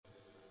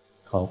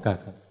ขอโอกาส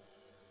ครับ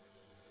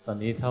ตอน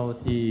นี้เท่า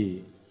ที่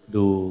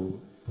ดู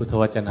พุทธ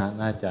วจนะ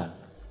น่าจะ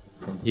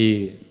เป็นที่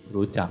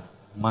รู้จัก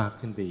มาก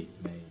ขึ้นไปอีก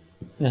ใน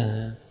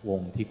ว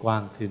งที่กว้า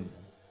งขึ้น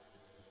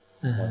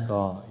แล้ว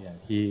ก็อย่าง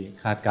ที่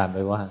คาดการไ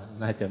ว้ว่า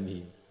น่าจะมี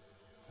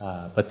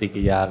ปฏิ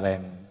กิริยาแร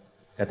ง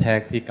กระแทก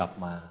ที่กลับ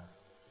มา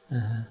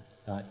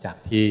จาก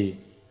ที่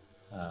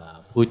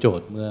ผู้โจ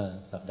ทย์เมื่อ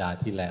สัปดาห์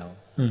ที่แล้ว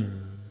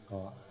ก็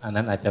อัน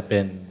นั้นอาจจะเป็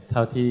นเท่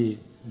าที่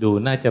ดู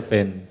น่าจะเ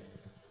ป็น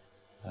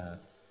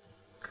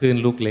คลื่น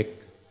ลูกเล็ก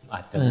อ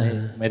าจจะ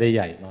ไม่ได้ใ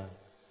หญ่มาก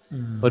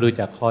พอดู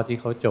จากข้อที่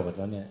เขาโจทย์แ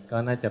ล้วเนี่ยก็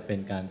น่าจะเป็น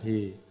การที่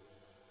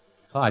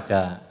เขาอาจจ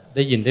ะไ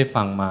ด้ยินได้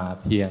ฟังมา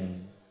เพียง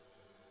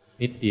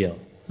นิดเดียว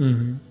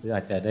หรืออ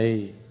าจจะได้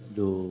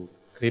ดู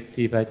คลิป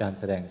ที่พระอาจารย์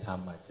แสดงธรรม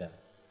อาจจะ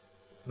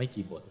ไม่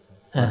กี่บท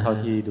เท่า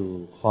ที่ดู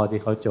ข้อที่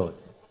เขาโจทย์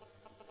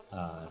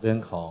เรื่อง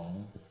ของ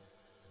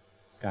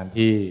การ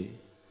ที่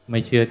ไม่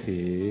เชื่อถื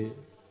อ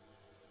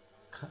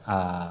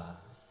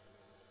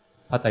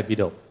พระไตรปิ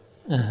ฎก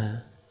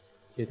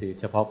เชื่อถือ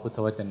เฉพาะพุทธ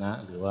วจนะ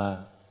หรือว่า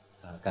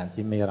การ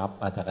ที่ไม่รับ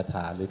ปาฐกถ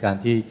าหรือการ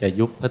ที่จะ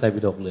ยุบพระไตร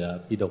ปิฎกเหลือ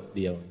ปิฎกเ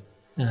ดียว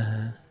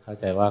เข้า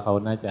ใจว่าเขา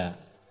น่าจะ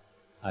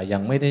ยั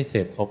งไม่ได้เส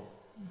พครบ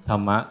ธร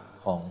รมะ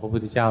ของพระพุท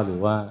ธเจ้าหรือ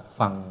ว่า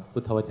ฟังพุ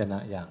ทธวจนะ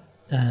อย่าง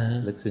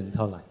ลึกซึ้งเ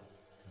ท่าไหร่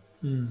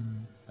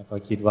แล้วก็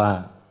คิดว่า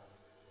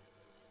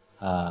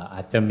อ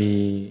าจจะมี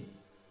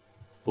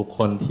บุคค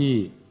ลที่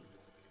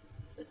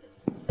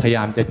พยาย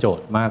ามจะโจ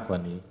ทย์มากกว่า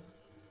นี้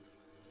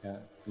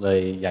เลย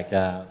อยากจ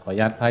ะขออนุ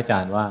ญาตพระอาจ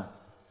ารย์ว่า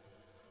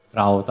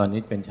เราตอน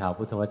นี้เป็นชาว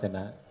พุทธวจน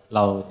ะเร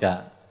าจะ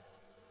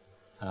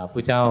พร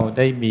ะเจ้าไ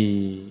ด้มี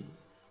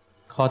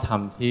ข้อธรร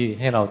มที่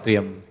ให้เราเตรี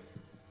ยม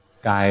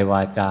กายว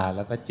าจาแ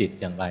ล้วก็จิต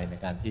อย่างไรใน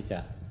การที่จะ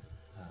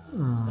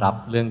รับ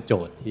เรื่องโจ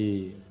ทย์ที่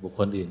บุคค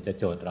ลอื่นจะ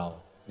โจทย์เรา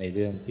ในเ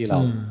รื่องที่เรา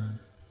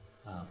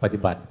ปฏิ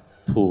บัติ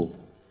ถูก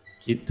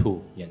คิดถู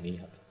กอย่างนี้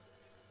ครับ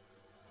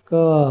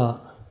ก็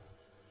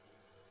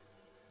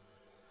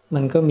มั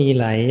นก็มี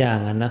หลายอย่าง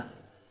นะ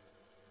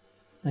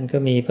มันก็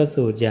มีพระ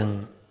สูตรอย่าง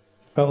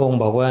พระองค์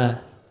บอกว่า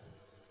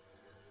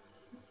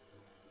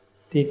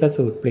ที่พระ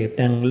สูตรเปรียบ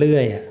ดังเลื่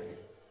อย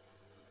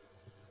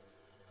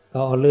เข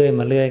าเอาเลื่อย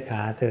มาเลื่อยข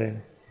าเธอ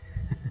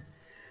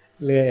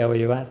เลื่อยอวั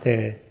ยวะเธ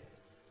อ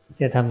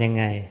จะทำยัง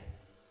ไง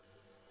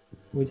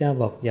พระเจ้า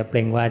บอกอย่าเป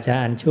ล่งวาจา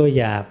อันชั่ว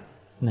หยาบ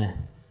นะ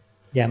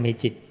อย่ามี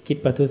จิตคิด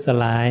ประทุษ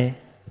ร้าย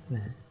น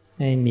ะ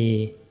ให้มี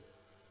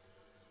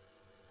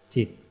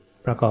จิต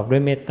ประกอบด้ว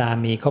ยเมตตา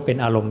มีเขาเป็น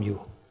อารมณ์อยู่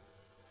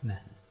นะ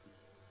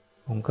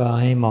ผมก็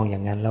ให้มองอย่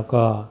างนั้นแล้ว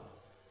ก็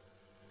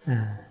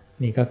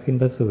นี่ก็ขึ้น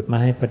พระสูตรมา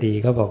ให้พอดี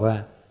เขาบอกว่า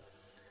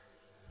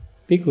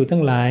ภิกขุทั้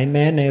งหลายแ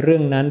ม้ในเรื่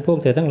องนั้นพวก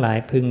เธอทั้งหลาย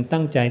พึง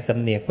ตั้งใจสำ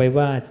เนียกไว้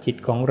ว่าจิต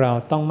ของเรา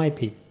ต้องไม่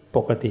ผิดป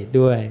กติ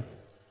ด้วย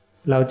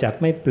เราจัก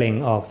ไม่เปล่ง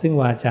ออกซึ่ง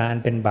วาจาอัน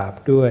เป็นบาป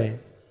ด้วย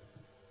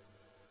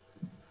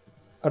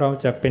เรา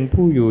จักเป็น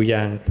ผู้อยู่อ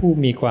ย่างผู้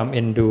มีความเ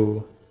อ็นดู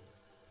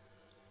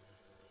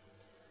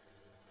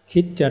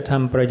คิดจะท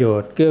ำประโย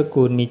ชน์เกื้อ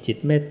กูลมีจิต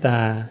เมตตา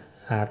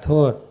หาโท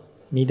ษ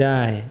มิไ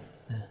ด้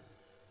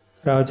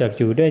เราจัก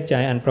อยู่ด้วยใจ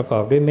อันประกอ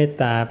บด้วยเมต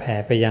ตาแผ่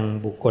ไปยัง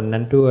บุคคล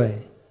นั้นด้วย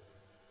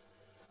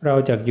เรา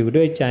จักอยู่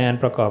ด้วยใจอัน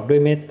ประกอบด้ว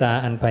ยเมตตา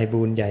อันไพ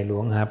บูลย์ใหญ่หล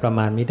วงหาประม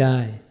าณมิได้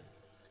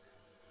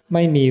ไ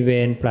ม่มีเว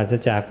รปราศ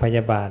จากพย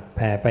าบาทแ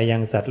ผ่ไปยั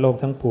งสัตว์โลก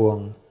ทั้งปวง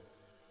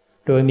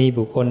โดยมี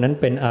บุคคลนั้น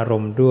เป็นอาร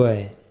มณ์ด้วย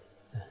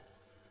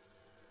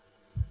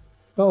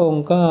พระอง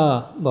ค์ก็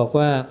บอก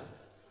ว่า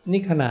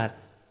นี่ขนาด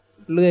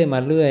เลื่อยมา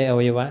เลื่อยอ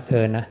วัยวะเธ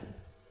อนะ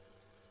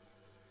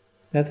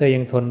แล้วเธอยั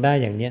งทนได้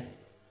อย่างเนี้ย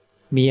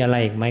มีอะไร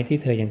อีกไหมที่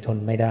เธอยังทน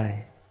ไม่ได้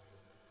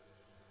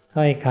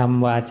ถ้อยค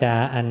ำวาจา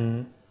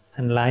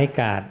อันร้าย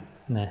กาจ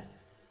นะ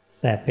แ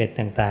สบเผ็ด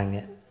ต่างๆเ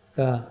นี่ย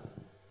ก็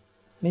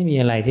ไม่มี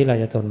อะไรที่เรา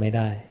จะทนไม่ไ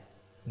ด้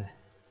นะ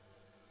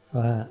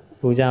ว่า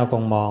พระเจ้าค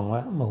งมองว่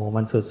าโอ้โห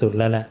มันสุดๆ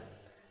แล้วแหละ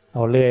เอ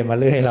าเลื่อยมา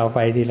เลื่อยเราไป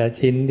ทีละ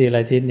ชิ้นทีล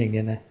ะชิ้นอย่างเ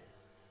งี้ยนะ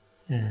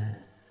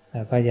แ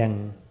ล้วก็ยั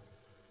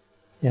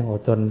งอ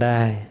ดทนได้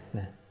น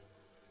ะ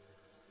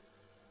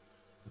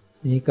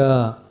นี่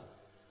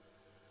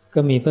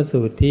ก็มีพระ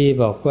สูตรที่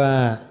บอกว่า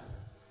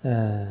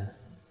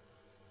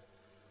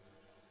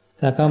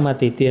ถ้าเข้ามา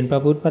ติเตียนพร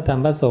ะพุทธพระธรร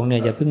มพระสงฆ์เนี่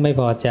ยอย่าเพิ่งไม่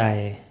พอใจ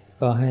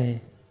ก็ใ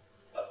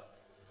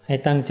ห้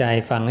ตั้งใจ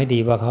ฟังให้ดี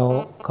ว่า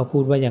เขาพู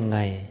ดว่ายังไง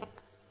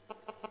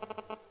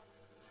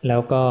แล้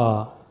วก็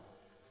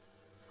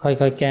ค่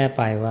อยๆแก้ไ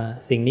ปว่า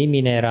สิ่งนี้มี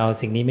ในเรา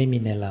สิ่งนี้ไม่มี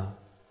ในเรา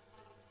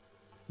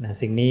นะ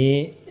สิ่งนี้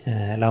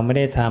เราไม่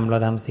ได้ทำเรา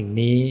ทำสิ่ง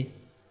นี้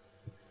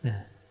นะ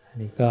อัน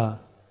นี้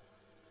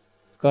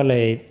ก็เล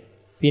ย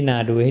พิจารณา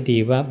ดูให้ดี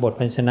ว่าบท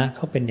พันชนะเข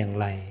าเป็นอย่าง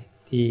ไร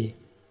ที่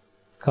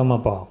เข้ามา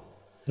บอก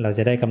เราจ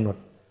ะได้กำหนด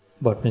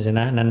บทพันชน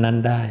ะนั้น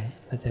ๆได้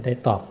เราจะได้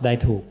ตอบได้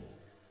ถูก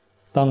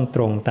ต้องต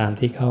รงตาม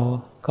ที่เ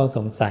ขาส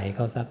งสัยเข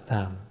าซักถ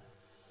าม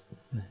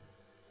นะ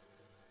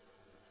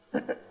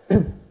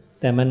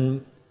แต่มัน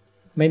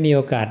ไม่มีโอ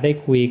กาสได้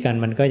คุยกัน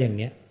มันก็อย่าง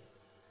เนี้ย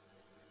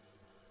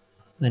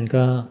มัน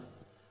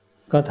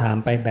ก็ถาม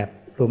ไปแบบ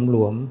หล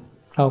วม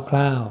ๆค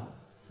ร่าว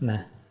ๆนะ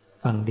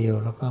ฝั่งเดียว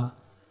แล้วก็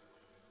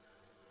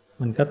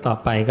มันก็ต่อ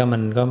ไปก็มั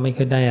นก็ไม่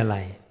ค่อยได้อะไร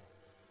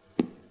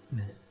น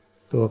ะ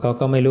ตัวเขา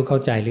ก็ไม่รู้เข้า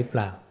ใจหรือเป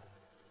ล่า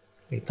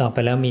หรือต่อไป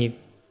แล้วมี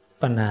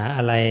ปัญหาอ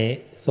ะไร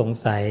สง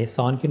สัย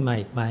ซ้อนขึ้นมา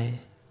อีกไหม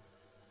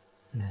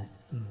นะ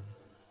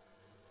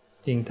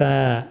จริง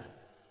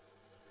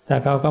ถ้า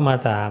เขาก็มา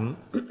ถาม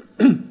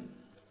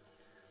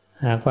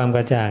หาความก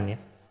ระจ่างเนี่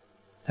ย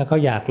ถ้าเขา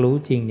อยากรู้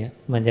จริงเนี่ย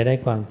มันจะได้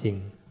ความจริง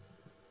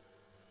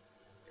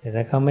แต่ถ้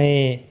าเขาไ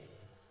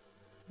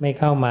ม่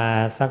เข้ามา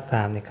ซักถ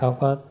ามเนี่ยเขา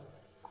ก็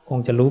คง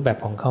จะรู้แบบ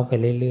ของเขาไป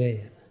เรื่อย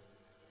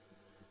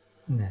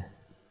ๆนะ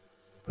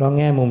เพราะแ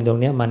ง่มุมตรง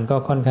นี้มันก็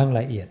ค่อนข้าง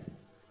ละเอียด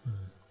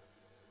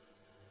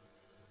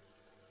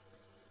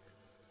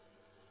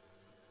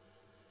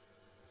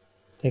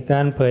แต่กา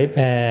รเผยแ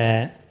ผ่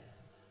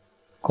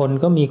คน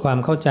ก็มีความ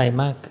เข้าใจ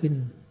มากขึ้น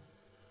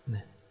น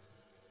ะ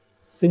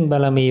ซึ่งบา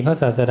รมีพระ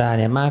ศาสดา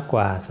เนี่ยมากก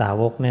ว่าสา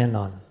วกแน่น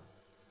อน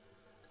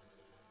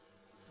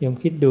โยม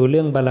คิดดูเ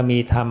รื่องบารมี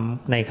ธรรม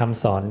ในค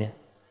ำสอนเนี่ย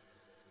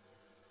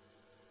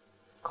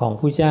ของ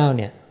ผู้เจ้า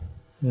เนี่ย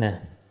นะ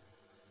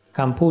ค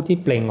ำพูดที่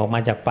เปล่งออกมา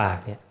จากปาก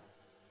เนี่ย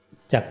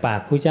จากปาก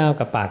ผู้เจ้า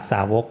กับปากส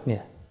าวกเนี่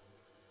ย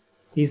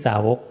ที่สา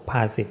วกพ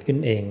าสิทธิ์ขึ้น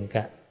เอง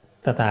กับ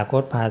ตถาค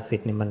ตพาสิท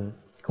ธิ์นี่มัน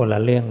คนละ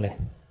เรื่องเลย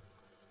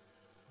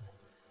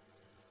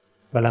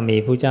บารมี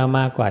ผู้เจ้า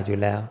มากกว่าอยู่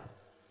แล้ว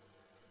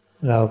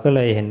เราก็เล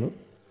ย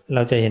เร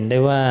าจะเห็นได้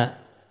ว่า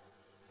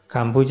ค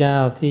ำผู้เจ้า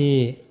ที่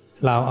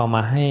เราเอาม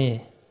าให้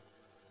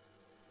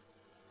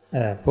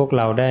พวกเ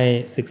ราได้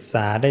ศึกษ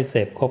าได้เส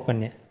พคบกัน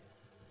เนี่ย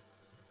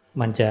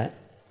มันจะ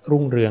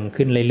รุ่งเรือง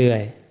ขึ้นเรื่อ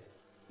ย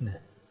ๆนะ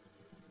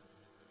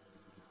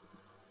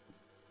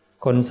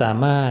คนสา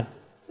มารถ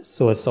ส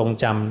วดทรง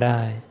จำได้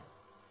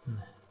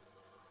นะ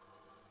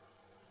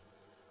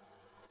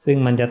ซึ่ง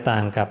มันจะต่า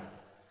งกับ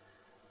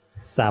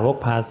สาวก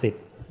ภาสิท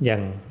ธิ์อย่า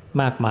ง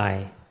มากมาย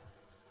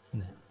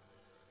นะ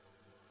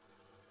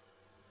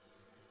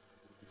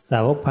สา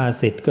วกภา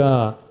สิทธิ์ก็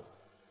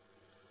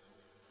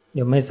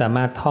ยังไม่สาม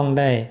ารถท่อง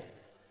ได้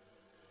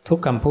ทุก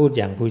คำพูด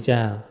อย่างพระเจ้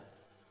า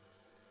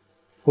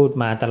พูด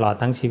มาตลอด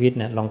ทั้งชีวิต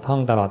เนี่ยลองท่อ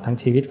งตลอดทั้ง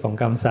ชีวิตของ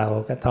คำสาว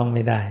กก็ท่องไ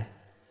ม่ได้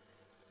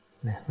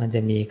นะมันจ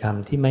ะมีค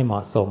ำที่ไม่เหมา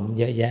ะสม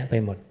เยอะแยะไป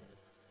หมด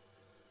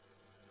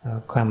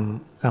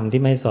คำ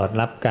ที่ไม่สอด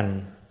รับกัน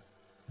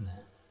นะ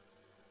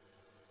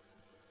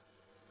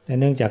และ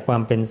เนื่องจากควา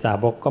มเป็นสา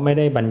วกก็ไม่ไ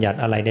ด้บัญญัติ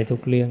อะไรได้ทุ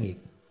กเรื่องอีก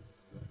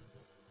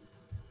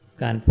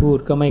การพูด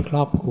ก็ไม่คร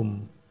อบคลุม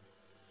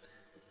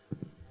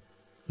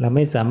เราไ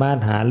ม่สามารถ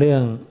หาเรื่อ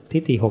งทิ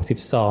ฏฐิ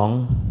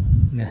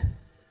62นะ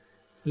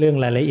เรื่อง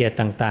รายละเอียด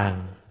ต่าง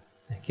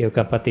ๆเกี่ยว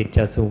กับปฏิจจ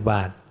สมุปบ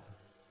าท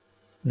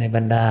ในบ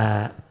รรดา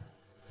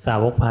สา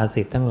วกภา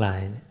สิทธิ์ทั้งหลา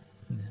ย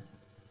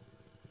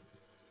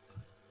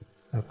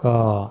แล้วก็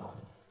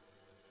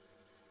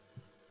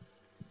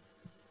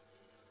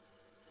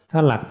ถ้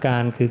าหลักกา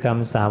รคือค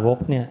ำสาวก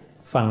เนี่ย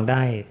ฟังไ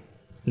ด้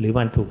หรือ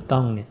มันถูกต้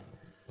องเนี่ย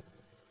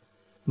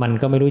มัน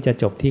ก็ไม่รู้จะ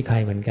จบที่ใคร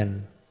เหมือนกัน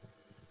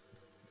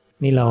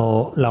นี่เ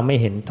ราไม่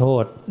เห็นโท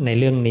ษใน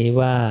เรื่องนี้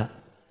ว่า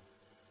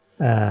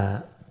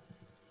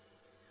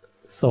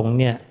สงฆ์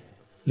เนี่ย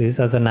หรือศ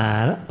าสนา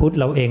พุทธ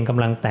เราเองก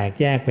ำลังแตก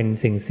แยกเป็น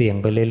สิ่งเสี่ยง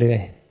ไปเรื่อ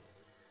ย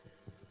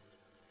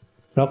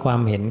ๆเพราะควา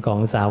มเห็นของ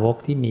สาวก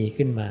ที่มี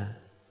ขึ้นมา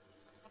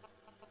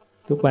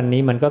ทุกวัน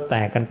นี้มันก็แต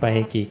กกันไป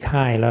กี่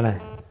ค่ายแล้วล่ะ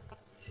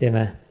ใช่ไหม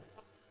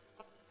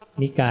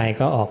นิกาย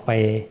ก็ออกไป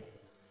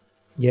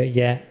เยอะแ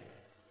ยะ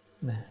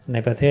ใน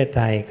ประเทศไ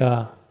ทยก็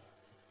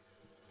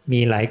มี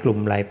หลายกลุ่ม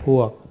หลายพว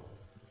ก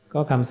ก็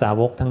คำสา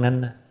วกทั้งนั้น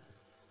นะ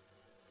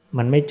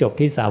มันไม่จบ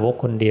ที่สาวก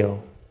คนเดียว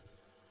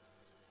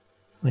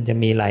มันจะ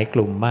มีหลายก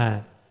ลุ่มมาก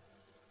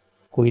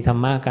คุยธร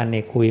รมะกันเ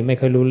นี่ยคุยไม่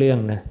ค่อยรู้เรื่อง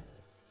นะ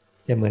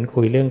จะเหมือน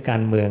คุยเรื่องกา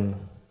รเมือง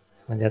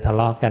มันจะทะเ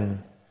ลาะกัน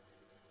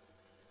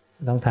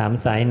ต้องถาม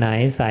สายไหน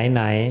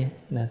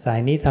นะสาย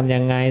นี้ทำยั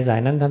งไงสาย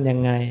นั้นทำยั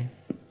งไง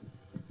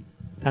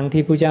ทั้ง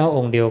ที่พระเจ้าอ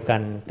งค์เดียวกั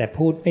นแต่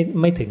พูด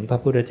ไม่ถึงพระ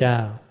พุทธเจ้า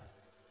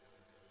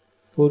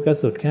พูดก็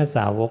สุดแค่ส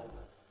าวก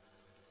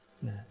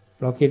นะเ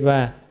พราะคิดว่า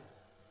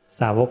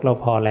สาวกเรา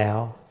พอแล้ว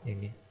อย่า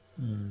งนี้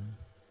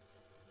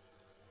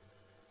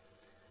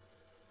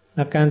ห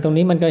ลักการตรง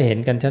นี้มันก็เห็น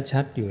กัน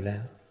ชัดๆอยู่แล้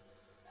ว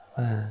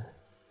ว่า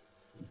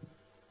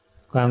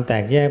ความแต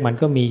กแยกมัน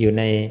ก็มีอยู่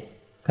ใน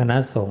คณะ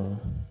สงฆ์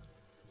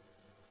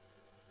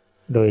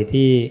โดย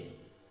ที่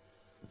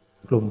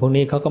กลุ่มพวก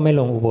นี้เขาก็ไม่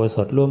ลงอุโบส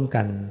ถร่วม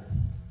กัน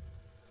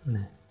น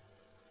ะ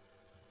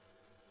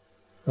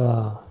ก็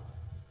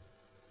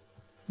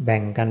แบ่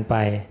งกันไป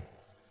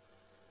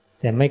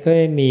แต่ไม่ค่อ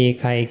ยมี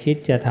ใครคิด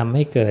จะทำใ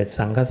ห้เกิด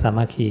สังฆสา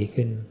มัคคี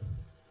ขึ้น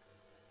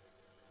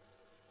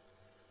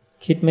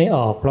คิดไม่อ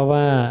อกเพราะ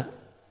ว่า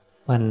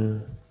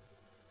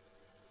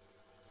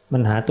มั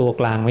นหาตัว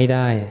กลางไม่ไ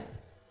ด้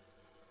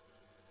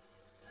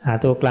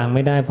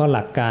เพราะห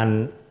ลักการ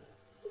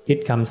ยึด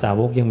คำสา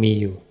วกยังมี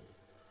อยู่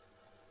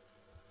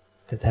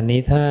แต่ที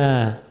นี้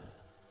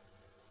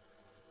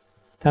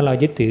ถ้าเรา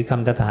ยึดถือค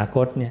ำตถาค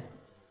ตเนี่ย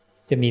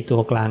จะมีตั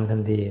วกลางทั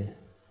นที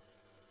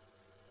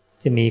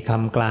จะมีค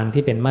ำกลาง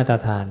ที่เป็นมาตร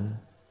ฐาน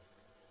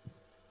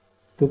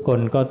ทุกคน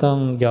ก็ต้อง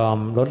ยอม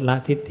ลดละ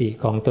ทิฏฐิ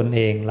ของตนเอ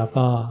งแล้ว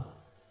ก็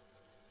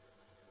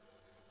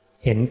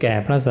เห็นแก่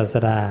พระศาส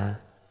ดา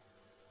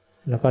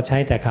แล้วก็ใช้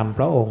แต่คำพ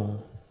ระองค์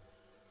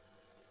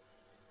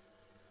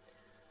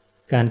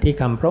การที่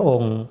คำพระอ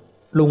งค์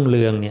รุ่งเ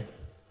รืองเนี่ย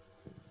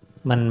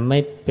มันไม่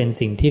เป็น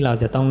สิ่งที่เรา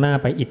จะต้องน่า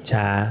ไปอิจฉ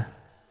า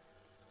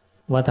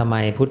ว่าทำไม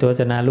พุทธว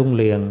จนะรุ่ง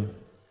เรือง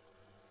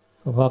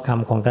ก็เพราะค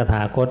ำของตถ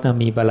าคตนะ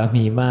มีบาร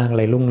มีมากเ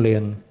ลยรุ่งเรือ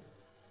ง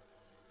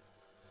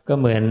ก็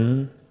เหมือน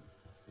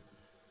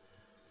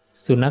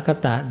สุนัข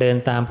ตะเดิน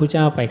ตามผู้เ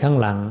จ้าไปข้าง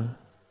หลัง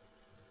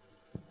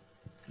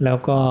แล้ว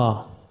ก็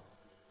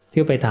เ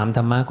ที่ยวไปถามธ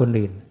รรมะคน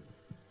อื่น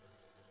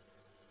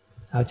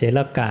เอาเจร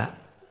กะ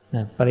น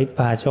ะปริพ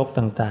าชก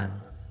ต่าง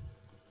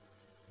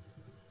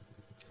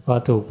ๆพอ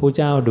ถูกผู้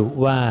เจ้าดุ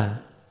ว่า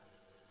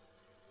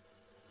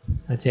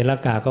เอาเจร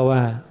กะก็ว่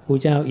าผู้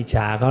เจ้าอิจฉ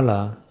าเขาเหร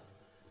อ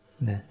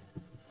นะ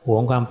หว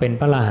งความเป็น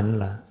พระอรหันต์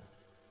เหรอ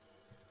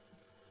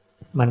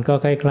มันก็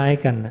คล้าย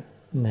ๆกัน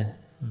นะ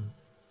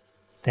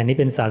แต่นี่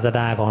เป็นศาสด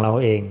าของเรา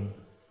เอง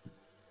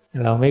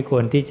เราไม่คว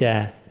รที่จะ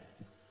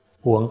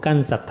หวงกั้น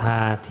ศรัทธา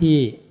ที่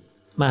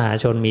มหา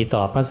ชนมีต่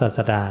อพระศาส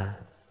ดา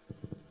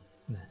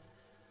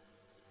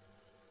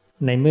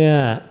ในเมื่อ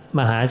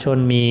มหาชน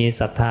มี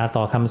ศรัทธา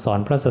ต่อคำสอน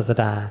พระศาส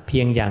ดาเพี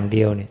ยงอย่างเ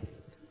ดียวเนี่ย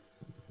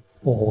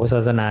โอ้โหศา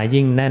สนา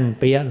ยิ่งแน่น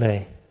เปี้ยเลย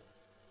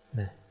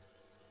นะ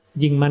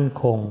ยิ่งมั่น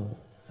คง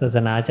ศาส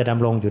นาจะด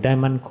ำรงอยู่ได้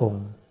มั่นคง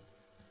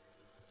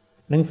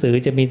หนังสือ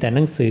จะมีแต่ห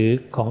นังสือ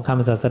ของค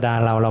ำศาสดา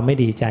เราไม่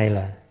ดีใจเหร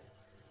อ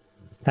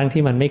ทั้ง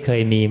ที่มันไม่เค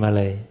ยมีมาเ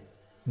ลย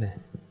นะ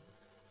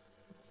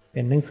เ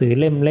ป็นหนังสือ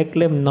เล่มเล็ก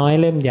เล่มน้อย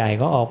เล่มใหญ่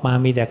ก็ออกมา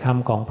มีแต่ค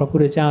ำของพระพุท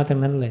ธเจ้าทั้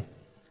งนั้นเลย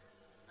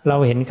เรา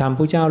เห็นคำพ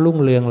ระเจ้ารุ่ง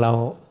เรืองเ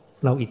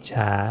ราอิจฉ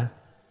า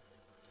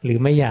หรือ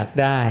ไม่อยาก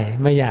ได้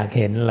ไม่อยาก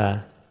เห็นเหรอ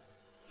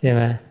ใช่ไห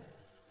ม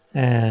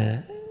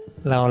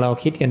เรา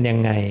คิดกันยัง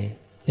ไง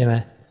ใช่ไหม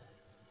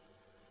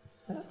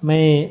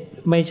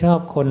ไม่ชอบ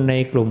คนใน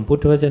กลุ่มพุท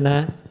ธวจนะ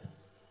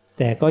แ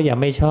ต่ก็อย่า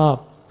ไม่ชอบ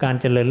การ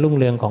เจริญรุ่ง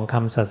เรืองของค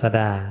ำศาส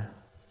ดา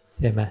ใ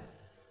ช่ไหม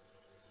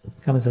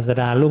คำศาส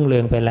ดารุ่งเรื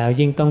องไปแล้ว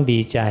ยิ่งต้องดี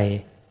ใจ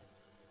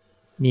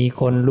มี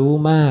คนรู้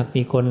มาก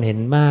มีคนเห็น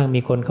มากมี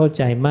คนเข้าใ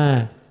จมา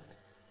ก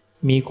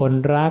มีคน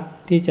รัก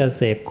ที่จะเ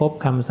สพคบ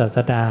คำศาส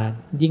ดา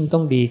ยิ่งต้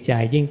องดีใจ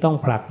ยิ่งต้อง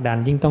ผลักดัน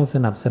ยิ่งต้องส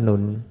นับสนุ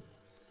น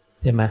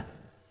ใช่ไหม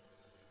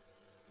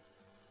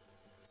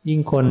ยิ่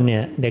งคนเนี่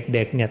ยเ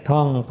ด็กๆเนี่ยท่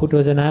องพุทธ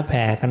วจนะแ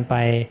ผ่กันไป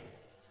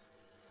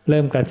เ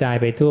ริ่มกระจาย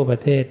ไปทั่วประ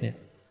เทศเนี่ย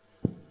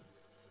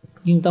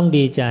ยิ่งต้อง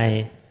ดีใจ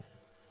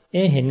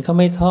เห็นเขา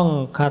ไม่ท่อง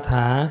คาถ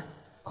า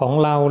ของ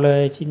เราเล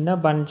ยชิน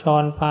บัญช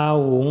รพา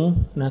หุง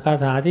นะคา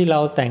ถาที่เรา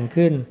แต่ง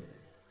ขึ้น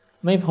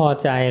ไม่พอ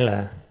ใจเหร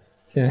อ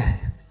ใช่ไหม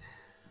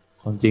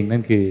ความจริงนั่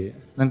น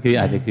คือ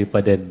อาจจะคือป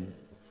ระเด็น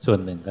ส่วน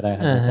หนึ่งก็ได้ค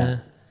รับอาจารย์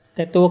แ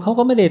ต่ตัวเขา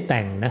ก็ไม่ได้แ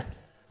ต่งนะ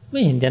ไ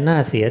ม่เห็นจะน่า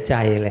เสียใจ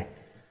เลย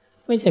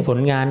ไม่ใช่ผล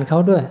งานเขา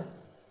ด้วย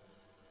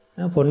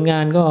ผลงา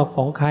นก็ข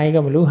องใครก็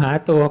ไม่รู้หา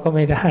ตัวก็ไ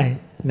ม่ได้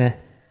นะ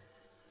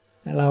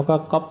เราก็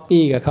ก๊อป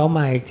ปี้กับเขาม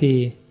าอีกที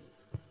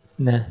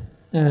นะ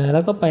แล้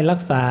วก็ไปรั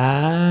กษา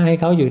ให้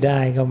เขาอยู่ได้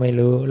ก็ไม่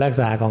รู้รัก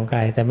ษาของใคร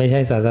แต่ไม่ใช่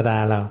ศาสดา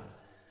เรา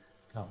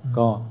ครับ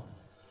ก็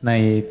ใน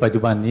ปัจจุ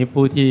บันนี้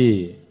ผู้ที่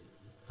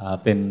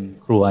เป็น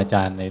ครูอาจ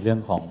ารย์ในเรื่อง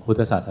ของพุท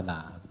ธศาสนา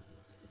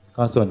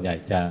ก็ส่วนใหญ่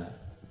จะ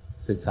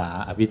ศึกษา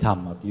อภิธรรม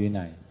อภิวิ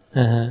นัย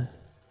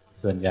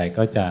ส่วนใหญ่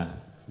ก็จะ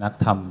นัก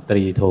ธรรมต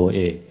รีโทเอ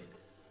ก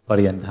ป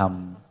ริญญาธรรม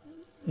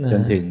จ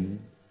นถึง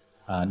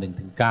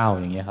1-9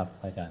อย่างเงี้ยครับ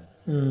อาจารย์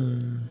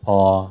พอ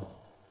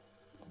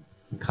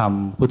ค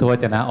ำพุทธว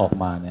จนะออก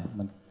มาเนี่ย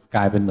มันก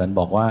ลายเป็นเหมือน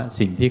บอกว่า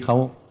สิ่งที่เขา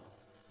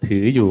ถื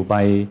ออยู่ใ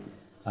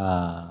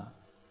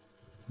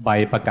บ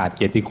ประกาศเ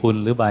กียรติคุณ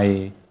หรือใบ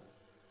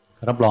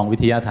รับรองวิ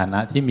ทยาฐานะ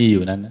ที่มีอ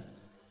ยู่นั้น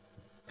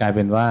กลายเ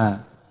ป็นว่า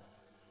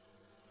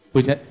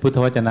พุทธ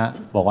วจนะ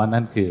บอกว่า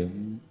นั่นคือ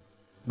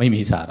ไม่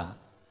มีสาระ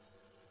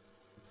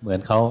เหมือน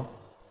เขา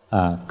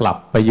กลับ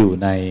ไปอยู่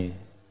ใน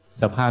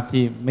สภาพ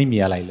ที่ไม่มี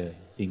อะไรเลย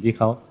สิ่งที่เ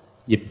ขา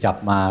หยิบจับ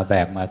มาแบ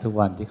กมาทุก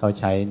วันที่เขา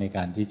ใช้ในก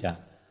ารที่จะ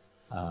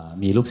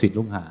มีลูกศิษย์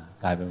ลูกหา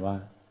กลายเป็นว่า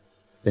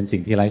เป็นสิ่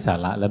งที่ไร้สา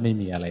ระและไม่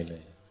มีอะไรเล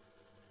ย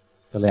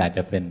ก็เลยอาจจ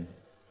ะเป็น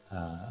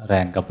แร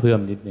งกระเพื่อม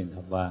นิดนึงค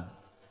รับว่า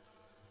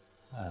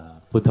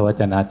พุทธว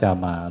จนะจะ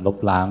มาลบ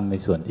ล้างใน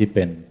ส่วนที่เ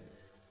ป็น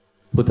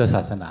พุทธศ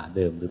าสนาเ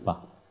ดิมหรือเปล่า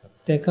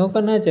แต่เขาก็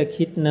น่าจะ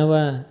คิดนะ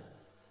ว่า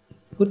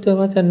พุทธ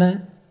วจนะ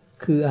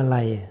คืออะไร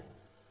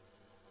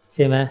ใ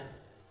ช่ไหม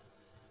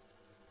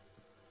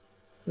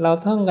เรา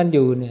ท่องกันอ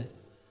ยู่เนี่ย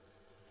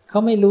เขา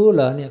ไม่รู้เห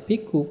รอเนี่ยภิก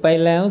ขุไป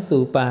แล้ว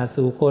สู่ป่า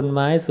สู่โคนไ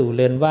ม้สู่เ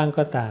รือนว่าง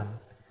ก็ตาม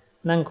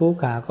นั่งคู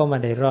ขาเข้ามา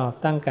ได้รอบ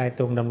ตั้งกายต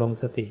รงดำรง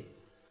สติ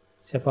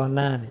เฉพาะห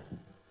น้าเนี่ย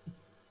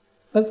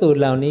พระสูตร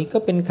เหล่านี้ก็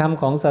เป็นค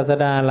ำของศาส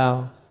ดาเรา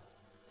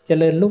เจ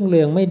ริญรุ่งเรื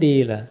องไม่ดี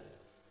เหรอ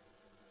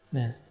น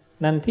ะ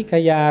นันทิข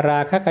ยารา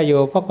คะกโย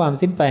เพราะความ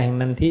สิ้นไปแห่ง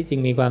นันทิจึง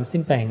มีความสิ้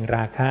นไปแห่งร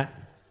าคะ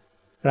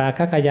ราค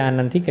ะขยา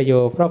นันทิกโย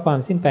เพราะความ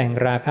สิ้นไปแห่ง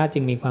ราคะจึ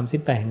งมีความสิ้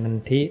นไปแห่งนัน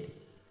ทิ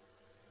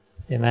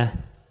ใช่ไหม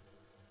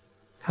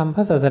คำพ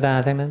ระศาสดา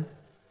ทั้งนั้น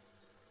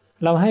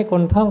เราให้ค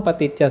นท่องป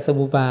ฏิจจส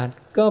มุปบาท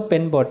ก็เป็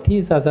นบทที่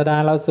ศาสดา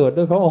เราสวด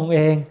ด้วยพระองค์เอ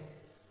ง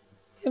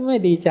ไม่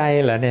ดีใจ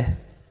เหรอเนี่ย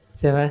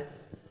ใช่ไหม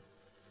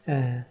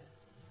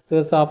ตร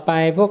วจสอบไป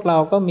พวกเรา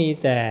ก็มี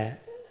แต่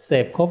เส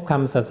พคบค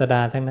ำศาสด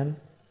าทั้งนั้น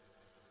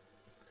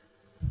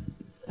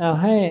เอา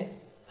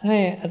ให้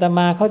อาตม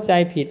าเข้าใจ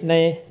ผิด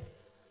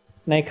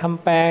ในค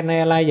ำแปลใน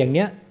อะไรอย่างเ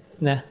นี้ย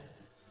นะ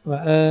ว่า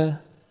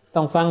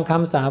ต้องฟังค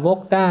ำสาวก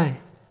ได้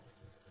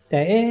แต่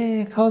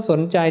เขาส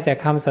นใจแต่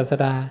คำศาส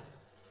ดา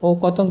โอ้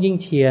ก็ต้องยิ่ง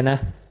เชียร์นะ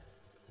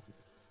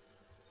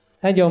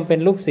ถ้าโยมเป็น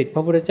ลูกศิษย์พร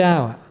ะพุทธเจ้า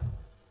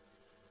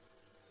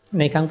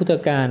ในครั้งพุทธ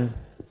กาล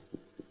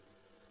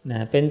นะ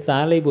เป็นสา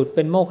รีบุตรเ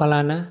ป็นโมคคัลล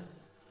านะ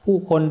ผู้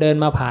คนเดิน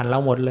มาผ่านเรา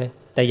หมดเลย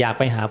แต่อยาก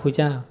ไปหาพระ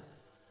เจ้า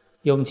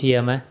โยมเชีย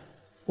ร์ไหม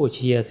โอ้เ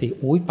ชียร์สิ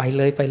อุ้ยไปเ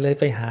ลย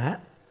ไปหา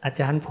อา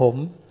จารย์ผม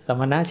ส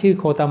มณะชื่อ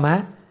โคตมะ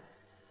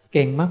เ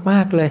ก่งม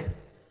ากๆเลย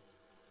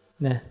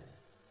นะ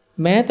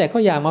แม้แต่เขา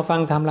อยากมาฟั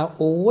งธรรมเรา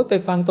โอ้ยไป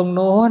ฟังตรงโ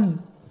น้น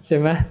ใช่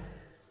ไหม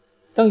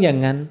ต้องอย่าง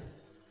นั้น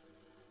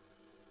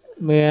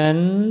เหมือน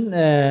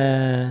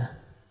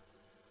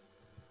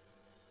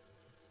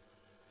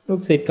ลู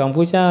กศิษย์ของพ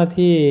ระเจ้า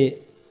ที่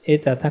เอ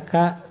ตทัคค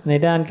ะใน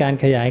ด้านการ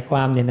ขยายคว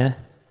ามเนี่ยนะ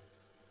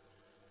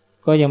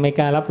ก็ยังไม่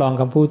กล้ารับรอง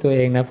คำพูดตัวเอ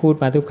งนะพูด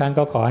มาทุกครั้ง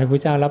ก็ขอให้พร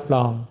ะเจ้ารับร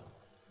อง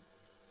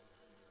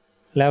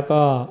แล้ว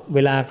ก็เว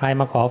ลาใคร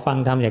มาขอฟัง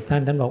ธรรมจากท่า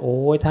นบอกโอ้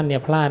ยท่านเนี่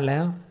ยพลาดแล้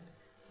ว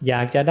อย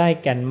ากจะได้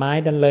แก่นไม้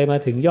ดันเลยมา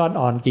ถึงยอด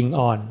อ่อนกิ่ง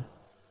อ่อน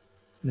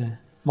นะ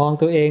มอง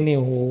ตัวเองเนี่ย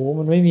โอ้โห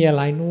มันไม่มีอะไ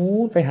รนู้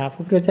นไปหาพร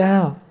ะพุทธเจ้า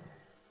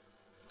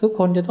ทุกค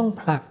นจะต้อง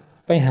ผลัก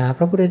ไปหาพ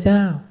ระพุทธเจ้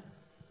า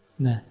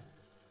นะ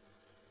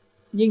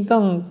ยิ่ง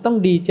ต้อง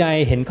ดีใจ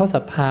เห็นเขาศ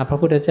รัทธาพระ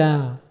พุทธเจ้า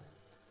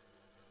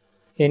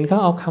เห็นเขา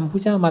เอาคำพระ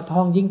เจ้ามาท่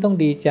องยิ่งต้อง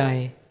ดีใจ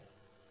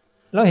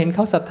แล้วเห็นเข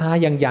าศรัทธา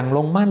อย่างล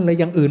งมั่นเลย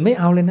อย่างอื่นไม่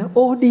เอาเลยนะโ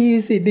อ้ดี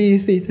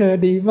สิเธอ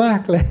ดีมา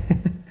กเลย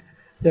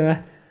ใช่ไหม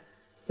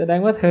แสดง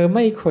ว่าเธอไ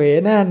ม่เขว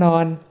แน่นอ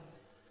น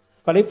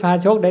ปริพา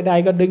ชกใด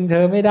ๆก็ดึงเธ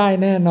อไม่ได้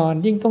แน่นอน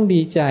ยิ่งต้อง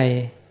ดีใจ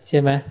ใช่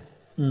ไหม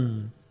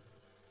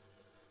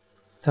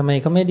ทำไม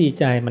เขาไม่ดี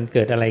ใจมันเ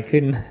กิดอะไร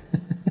ขึ้น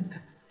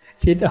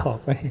คิดออก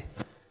ไหม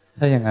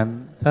ถ้าอย่างนั้น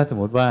ถ้าสม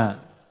มติว่า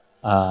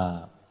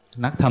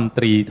นักธรรมต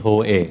รีโท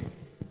เอก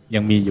ยั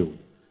งมีอยู่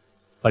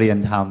ปริญญา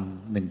ธรรม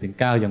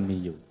 1-9 ยังมี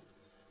อยู่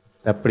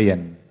แต่เปลี่ยน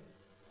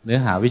เนื้อ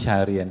หาวิชา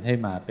เรียนให้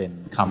มาเป็น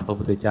คำพระ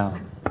พุทธเจ้า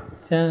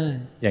ใช่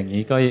อย่าง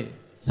นี้ก็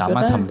สามา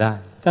รถทำไ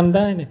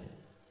ด้เนี่ย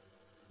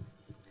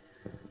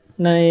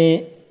ใน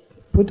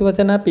พุทธวจ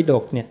นะปิฎ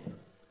กเนี่ย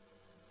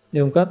โย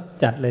มก็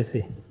จัดเลย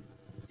สิ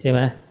ใช่ไหม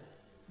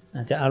อ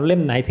าจจะเอาเล่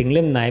มไหนถึงเ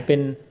ล่มไหนเป็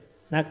น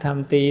นักธรรม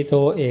ตรีโท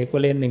เอก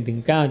เรียน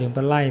 1-9 อย่าง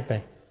ก็ไล่ไป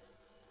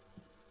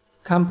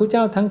คำพระเจ้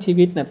าทั้งชี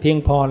วิตน่ะเพียง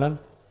พอแล้ว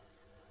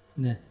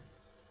นะ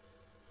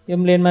โย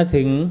มเรียนมา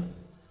ถึง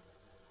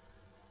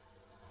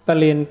ป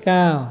ริญญ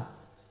า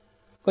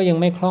9ก็ยัง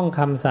ไม่คล่องค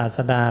ำศาส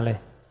ดาเลย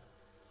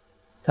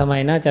ทำไม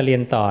น่าจะเรีย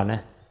นต่อนะ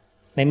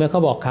ในเมื่อเขา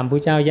บอกคำพระ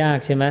เจ้ายาก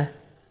ใช่ไหม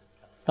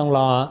ต้องร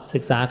อศึ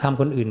กษาคำ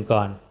คนอื่นก่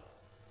อน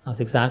เอา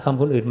ศึกษาค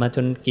ำคนอื่นมาจ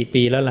นกี่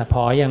ปีแล้วล่ะพ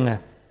อยัง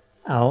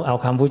เอา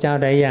คำพระเจ้า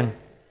ได้ยัง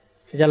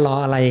จะรอ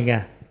อะไรอีก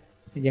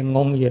ยังง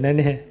งอยู่นะ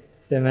เนี่ย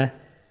ใช่ไหม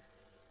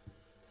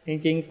จ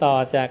ริงๆต่อ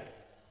จาก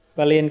ป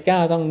ริญญา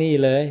9ต้องนี่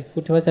เลยพุ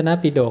ทธวจนะ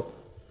ปิฎก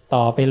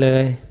ต่อไปเล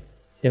ย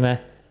ใช่ไหม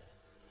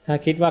ถ้า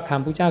คิดว่าค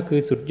ำพระเจ้าคือ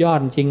สุดยอด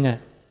จริง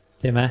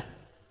ใช่ไหม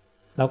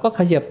เราก็ข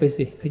ยับไป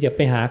สิขยับไ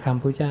ปหาค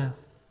ำพระเจ้า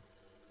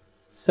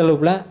สรุป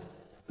แล้ว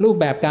รูป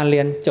แบบการเรี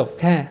ยนจบ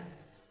แค่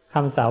ค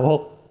ำสาว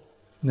ก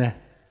นะ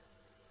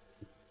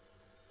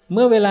เ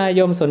มื่อเวลาโ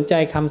ยมสนใจ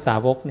คำสา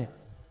วกเนี่ย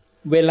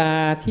เวลา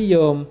ที่โย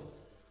ม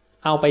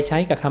เอาไปใช้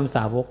กับคำส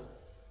าวก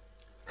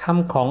ค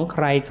ำของใค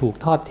รถูก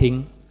ทอดทิ้ง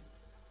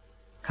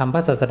คำพร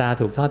ะศาสดา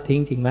ถูกทอดทิ้ง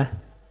จริงไหม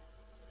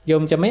โย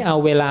มจะไม่เอา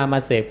เวลามา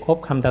เสพคบ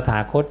คำตถา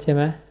คตใช่ไ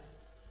หม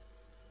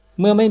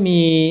เมื่อไม่มี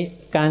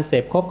การเส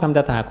พคบคำต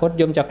ถาคต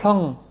โยมจะคล่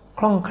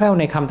องแคล่ว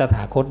ในคำตถ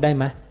าคตได้ไ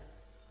หม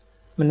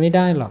มันไม่ไ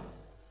ด้หรอก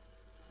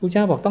พระเจ้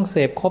าบอกต้องเส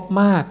พคบ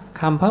มาก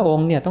คำพระอง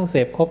ค์เนี่ยต้องเส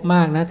พคบม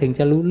ากนะถึงจ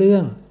ะรู้เรื่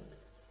อง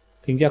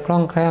ถึงจะคล่อ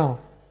งแคล่ว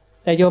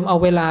แต่โยมเอา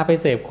เวลาไป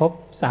เสพคบ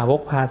สาว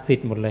กภาสิท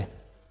ธิ์หมดเลย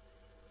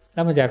แ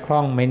ล้วมันจะคล่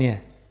องไหมเนี่ย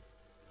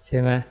ใช่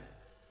ไหม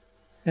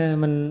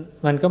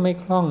มันก็ไม่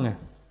คล่อง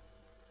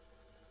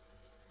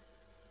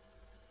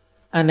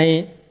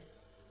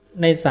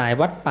ในสาย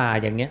วัดป่า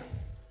อย่างเนี้ย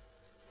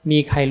มี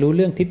ใครรู้เ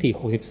รื่องทิฏฐิ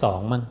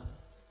62มั้ง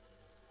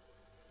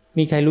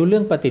มีใครรู้เรื่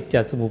องปฏิจจ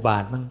สมุปบา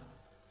ทมั้ง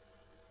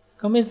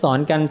ก็ไม่สอน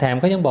กันแถม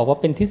เขายังบอกว่า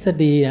เป็นทฤษ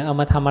ฎีเอา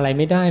มาทำอะไร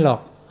ไม่ได้หรอก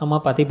เอามา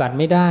ปฏิบัติ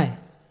ไม่ได้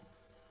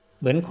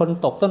เหมือนคน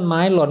ตกต้นไ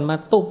ม้หล่นมา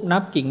ตุ๊บนั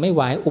บกิ่งไม่ไห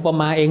วอุป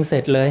มาเองเสร็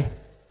จเลย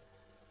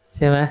ใ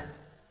ช่ไหม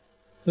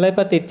เลยป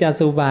ฏิจจ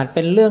สมุปบาทเ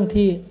ป็นเรื่อง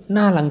ที่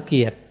น่ารังเ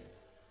กียจ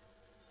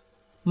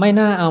ไม่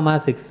น่าเอามา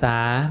ศึกษา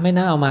ไม่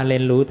น่าเอามาเรี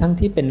ยนรู้ทั้ง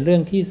ที่เป็นเรื่อ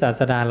งที่ศา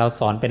สดาเรา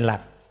สอนเป็นหลั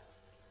ก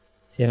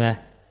ใช่ไหม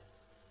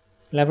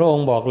และพระอง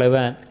ค์บอกเลย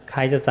ว่าใคร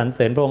จะสรรเส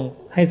ริญพระองค์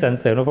ให้สรร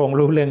เสริญพระองค์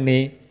รู้เรื่อง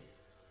นี้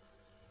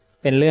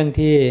เป็นเรื่อง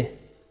ที่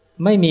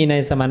ไม่มีใน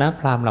สมณ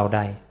พราหมณ์เหล่าใ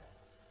ด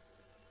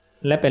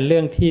และเป็นเรื่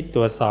องที่ต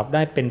รวจสอบไ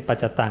ด้เป็นปัจ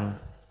จตัง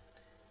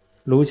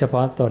รู้เฉพ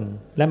าะตน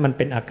และมันเ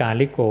ป็นอาการ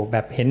ลิโกแบ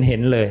บเห็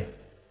นเลย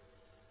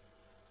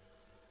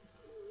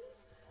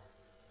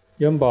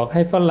โยมบอกใ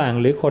ห้ฝรั่ง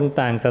หรือคน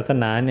ต่างศาส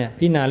นาเนี่ย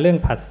พิจารณาเรื่อง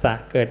ผัสสะ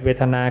เกิดเว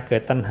ทนาเกิ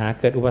ดตัณหา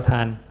เกิดอุปท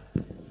าน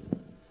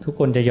ทุก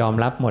คนจะยอม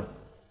รับหมด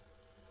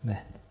น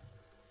ะ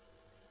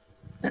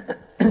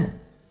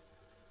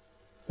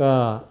ก็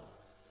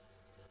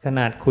ขน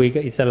าดคุยกั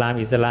บอิสล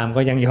าม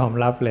ก็ยังยอม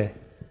รับเลย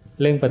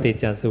เรื่องปฏิจ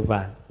จสมุปบ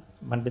าท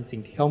มันเป็นสิ่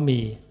งที่เขามี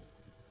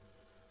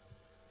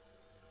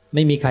ไ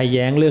ม่มีใครแ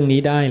ย้งเรื่องนี้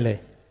ได้เลย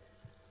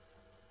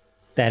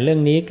แต่เรื่อง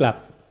นี้กลับ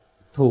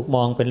ถูกม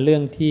องเป็นเรื่อ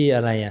งที่อ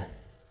ะไร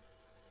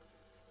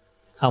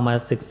เอามา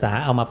ศึกษา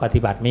เอามาปฏิ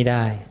บัติไม่ไ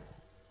ด้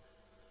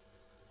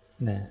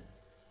นะ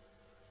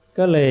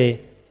ก็เลย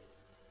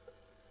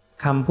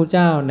คำพุทธเ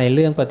จ้าในเ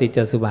รื่องปฏิจจ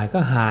สมุปบาทก็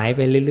หายไป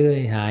เรื่อย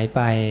ๆหายไ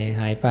ป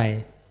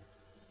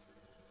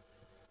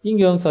ยิ่ง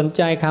โยมสนใ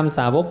จคำส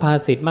าวกภา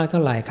ษิตมากเท่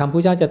าไหร่คำพุท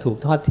ธเจ้าจะถูก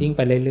ทอดทิ้งไ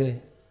ปเรื่อย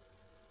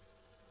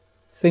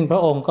ๆซึ่งพร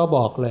ะองค์ก็บ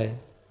อกเลย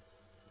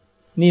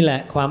นี่แหละ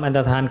ความอันต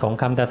รธานของ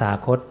คำตถา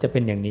คตจะเป็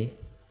นอย่างนี้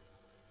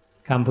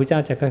คำพุทธเจ้า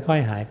จะค่อย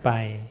ๆหายไป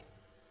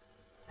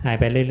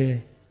เรื่อย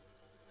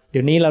ๆเดี๋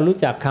ยวนี้เรารู้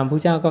จักคำพุทธ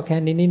เจ้าก็แค่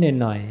นิด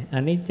ๆหน่อยๆอ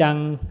นิจจัง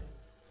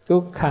ทุ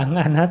กขัง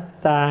อนัต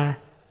ตา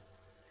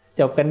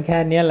จบกันแค่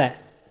นี้แหละ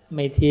ไ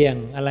ม่เที่ยง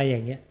อะไรอย่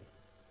างเงี้ย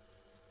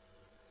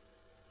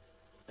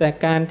แต่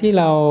การที่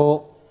เรา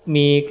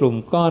มีกลุ่ม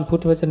ก้อนพุท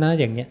ธวจนะ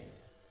อย่างเนี้ย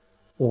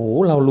โอ้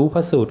เรารู้พร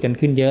ะสูตรกัน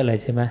ขึ้นเยอะเลย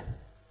ใช่ไหม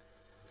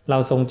เรา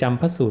ทรงจ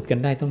ำพระสูตรกัน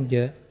ได้ต้องเย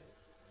อะ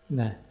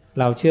นะ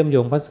เราเชื่อมโย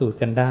งพระสูตร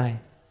กันได้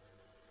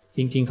จ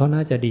ริงๆเขาน่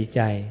าจะดีใ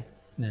จ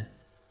นะ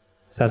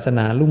ศาสน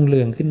ารุ่งเรื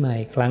องขึ้นมา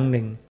อีกครั้งห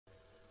นึ่ง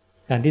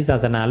การที่ศา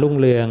สนารุ่ง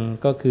เรือง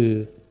ก็คือ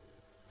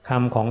ค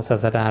ำของศา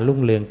สดารุ่ง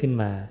เรืองขึ้น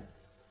มา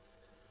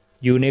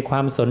อยู่ในคว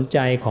ามสนใจ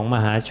ของม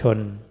หาชน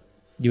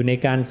อยู่ใน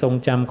การทรง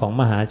จำของ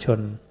มหาช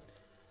น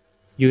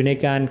อยู่ใน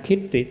การคิด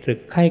ตรึก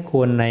ไข้ค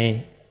วรใน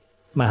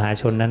มหา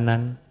ชนนั้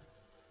น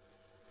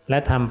ๆและ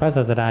ทำพระศ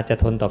าสดาจะ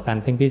ทนต่อการ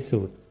เพ่งพิ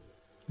สูจน์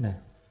นะ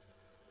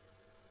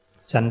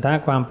ฉันทะ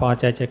ความพอ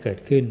ใจจะเกิด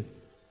ขึ้น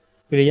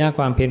วิริยะค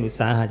วามเพียรอุต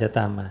สาหะจะต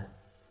ามมา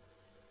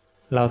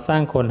เราสร้า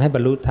งคนให้บ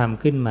รรลุธรรม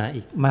ขึ้นมา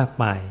อีกมาก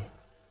มาย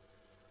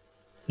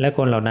และค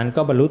นเหล่านั้น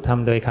ก็บรรลุธรรม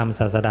โดยคำ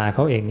ศาสดาเข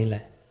าเองนี่แหล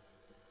ะ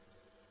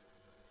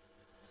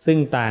ซึ่ง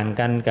ต่าง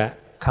กันกับ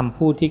คำ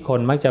พูดที่คน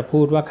มักจะพู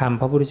ดว่าคำ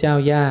พระพุทธเจ้า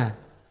ยาก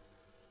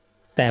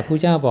แต่พระ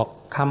เจ้าบอก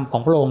คำขอ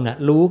งพระองค์น่ะ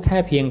รู้แค่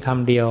เพียงค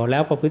ำเดียวแล้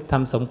วประพฤติธร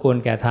รมสมควร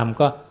แก่ธรรม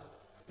ก็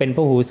เป็นพ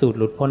หูสูตร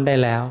หลุดพ้นได้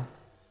แล้ว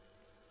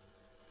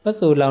พระ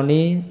สูตรเหล่า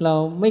นี้เรา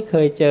ไม่เค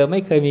ยเจอไ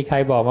ม่เคยมีใคร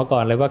บอกมาก่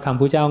อนเลยว่าคำ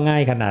พระเจ้าง่า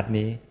ยขนาด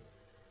นี้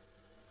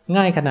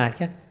ง่ายขนาดแ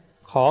ค่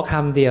ขอค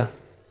ำเดียว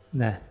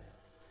นะ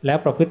แล้ว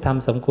ประพฤติธรรม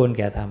สมควรแ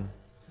ก่ธรรม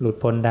หลุด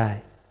พ้นได้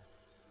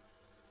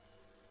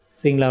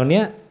สิ่งเหล่า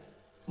นี้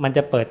มันจ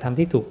ะเปิดธรรม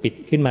ที่ถูกปิด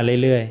ขึ้นมา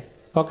เรื่อย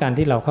ๆเพราะการ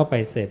ที่เราเข้าไป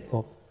เสพคร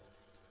บ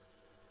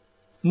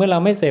เมื่อเรา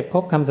ไม่เสพคร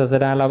บคำศาส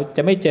ดาเราจ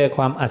ะไม่เจอค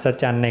วามอัศ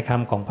จรรย์ในค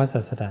ำของพระศ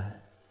าสดา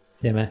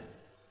ใช่ไหม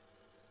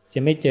จะ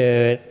ไม่เจอ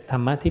ธร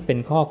รมะที่เป็น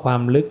ข้อควา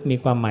มลึกมี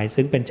ความหมาย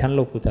ซึ้งเป็นชั้นโล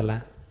กุตละ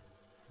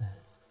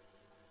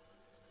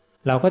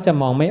เราก็จะ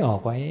มองไม่ออก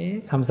ว่า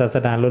คำศาส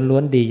ดาล้ว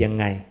นๆดียัง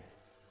ไง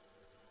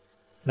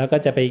แล้วก็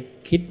จะไป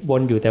คิดว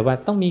นอยู่แต่ว่า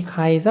ต้องมีใค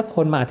รสักค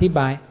นมาอธิบ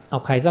ายเอา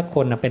ใครสักค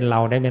นนะเป็นเรา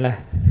ได้ไหมล่ะ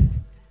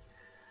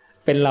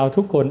เป็นเรา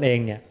ทุกคนเอง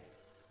เนี่ย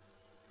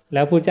แ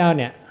ล้วพระเจ้าเ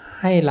นี่ย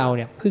ให้เราเ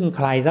นี่ยพึ่งใ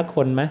ครสักค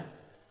นไหม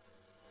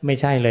ไม่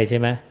ใช่เลยใช่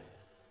ไหม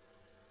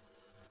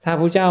ถ้า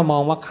พระเจ้ามอ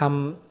งว่าค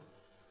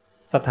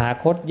ำตถา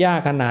คตยาก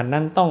ขนาด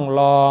นั้นต้อง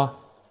รอ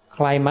ใค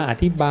รมาอ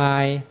ธิบา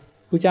ย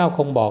พระเจ้าค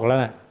งบอกแล้ว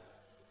ล่ะ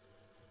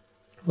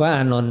ว่าอ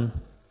านนท์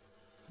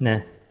นะ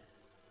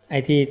ไอ้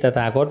ที่ตถ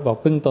าคตบอก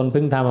พึ่งตน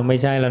พึ่งธรรมมันไม่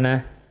ใช่แล้วนะ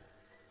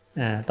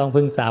ต้อง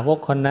พึ่งสาวก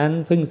คนนั้น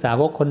พึ่งสา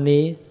วกคน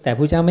นี้แต่พ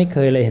ระเจ้าไม่เค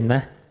ยเลยเห็นไหม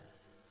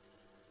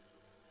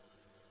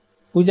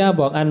พระเจ้า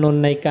บอกอานน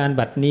ท์ในการ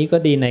บัดนี้ก็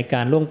ดีในก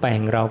ารล่วงไปแ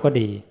ห่งเราก็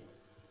ดี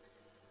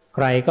ใค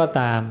รก็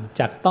ตาม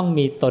จักต้อง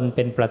มีตนเ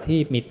ป็นประที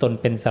ปมีตน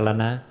เป็นสร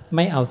ณะไ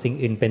ม่เอาสิ่ง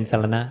อื่นเป็นส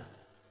รณะ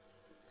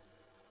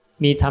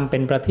มีธรรมเป็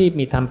นประทีป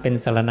มีธรรมเป็น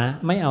สรณะ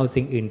ไม่เอา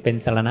สิ่งอื่นเป็น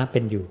สรณะเป็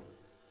นอยู่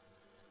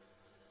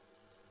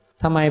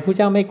ทำไมพระเ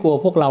จ้าไม่กลัว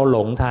พวกเราหล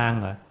งทาง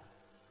เหรอ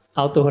เอ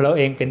าตัวเราเ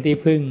องเป็นที่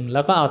พึ่งแ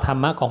ล้วก็เอาธร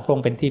รมะของพระอง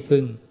ค์เป็นที่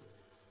พึ่ง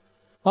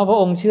เพราะพระ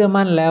องค์เชื่อ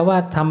มั่นแล้วว่า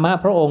ธรรมะ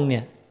พระองค์เนี่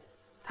ย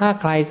ถ้า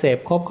ใครเสพ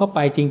ครบเข้าไป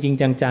จริง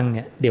ๆจังๆเ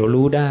นี่ยเดี๋ยว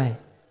รู้ได้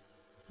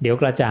เดี๋ยว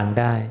กระจ่าง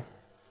ได้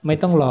ไม่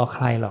ต้องรอใค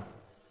รหรอก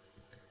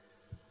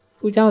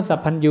พระเจ้าสัพ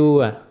พัญญู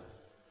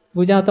พ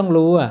ระเจ้าต้อง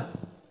รู้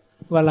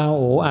ว่าเรา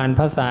อ่าน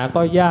ภาษา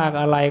ก็ยาก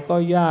อะไรก็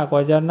ยากกว่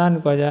าจะนั่น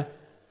กว่าจะ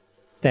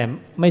แต่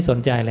ไม่สน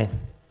ใจเลย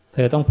เธ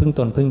อต้องพึ่งต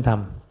นพึ่งธรรม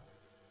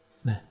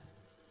นะ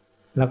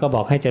แล้วก็บ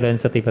อกให้เจริญ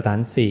สติปัฏฐาน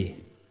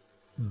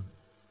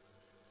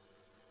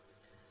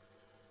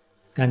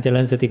4การเจริ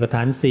ญสติปัฏฐ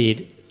าน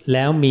4แ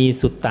ล้วมี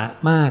สุตตะ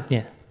มากเ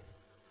นี่ย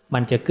มั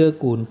นจะเกื้อ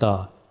กูลต่อ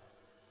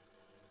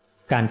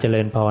การเจริ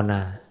ญภาวน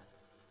า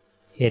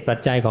เหตุปัจ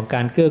จัยของก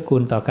ารเกื้อกู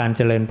ลต่อการเ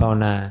จริญภาว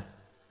นา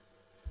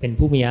เป็น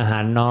ผู้มีอาหา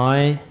รน้อย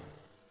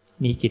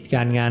มีกิจก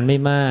ารงานไม่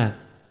มาก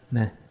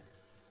นะ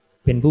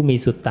เป็นผู้มี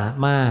สุตตะ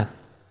มาก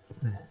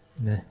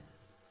นะ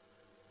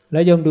แล้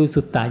วโยมดู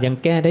สุตตะยัง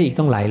แก้ได้อีก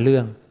ต้องหลายเรื่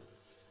อง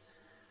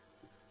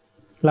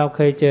เราเค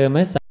ยเจอไหม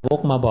สาวก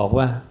มาบอก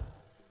ว่า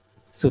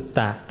สุตต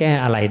ะแก้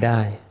อะไรได้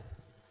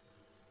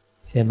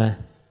ใช่ไหม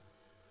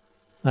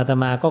อาต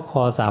มาก็ค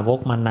อสาวก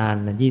มานาน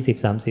นะ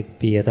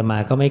20-30 ปีอาตมา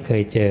ก็ไม่เค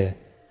ยเจอ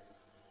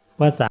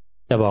ว่าสาว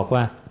จะบอก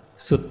ว่า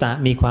สุตตะ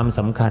มีความส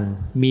ำคัญ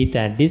มีแ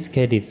ต่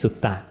discredit สุต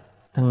ตะ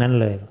ทั้งนั้น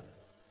เลย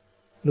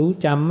รู้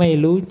จำไม่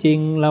รู้จริง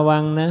ระวั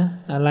งนะ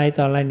อะไร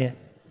ต่ออะไรเนี่ย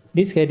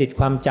discredit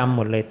ความจำห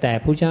มดเลยแต่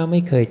ผู้เจ้าไ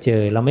ม่เคยเจ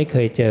อเราไม่เค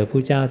ยเจอ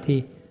ผู้เจ้าที่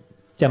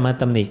จะมา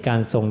ตำหนิการ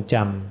ทรงจ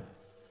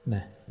ำน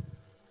ะ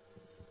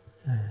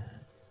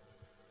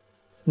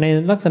ใน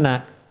ลักษณะ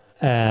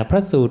พร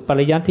ะสูตรป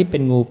ริยัติที่เป็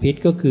นงูพิษ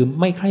ก็คือ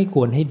ไม่ใคร่ค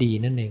วรให้ดี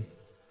นั่นเอง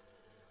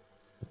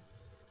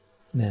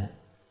นะ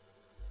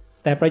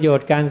แต่ประโยช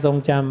น์การทรง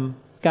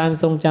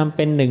จำเ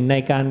ป็นหนึ่งใน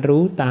การ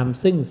รู้ตาม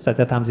ซึ่งสั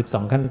จธรรม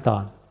12ขั้นตอ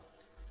น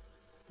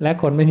และ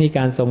คนไม่มีก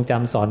ารทรงจ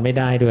ำสอนไม่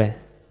ได้ด้วย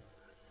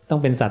ต้อง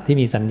เป็นสัตว์ที่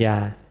มีสัญญา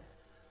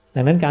ดั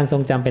งนั้นการทร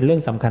งจำเป็นเรื่อ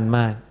งสำคัญม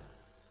าก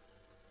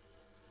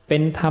เป็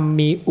นธรรม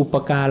มีอุป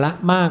การะ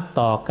มาก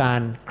ต่อกา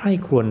รใคร่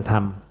ครวญธรร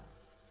ม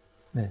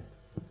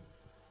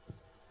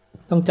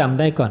ต้องจำ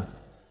ได้ก่อน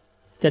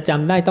จะจ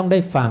ำได้ต้องได้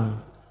ฟัง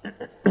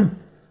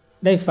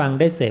ได้ฟัง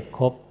ได้เสพค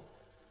รบ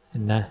เห็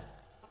นนะ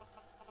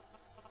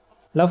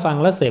แล้วฟัง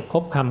แล้วเสพคร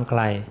บคำใค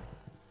ร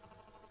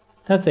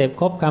ถ้าเสพ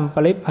ครบคำป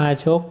ริพา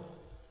ชก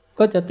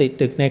ก็จะติด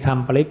ตึกในค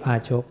ำปริพา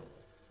ชก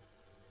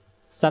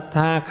ศรัทธ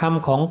าค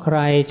ำของใคร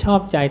ชอ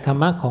บใจธร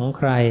รมะของใ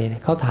คร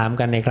เขาถาม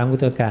กันในครั้งพุ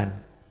ทธกาล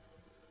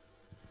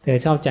เธอ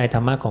ชอบใจธร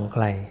รมะของใค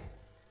ร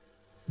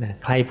นะ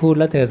ใครพูด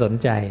แล้วเธอสน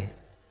ใจ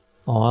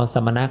อ๋อส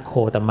มณะโค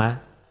ตมะ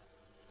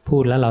พู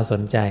ดแล้วเราส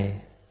นใจ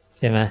ใ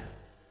ช่ไหม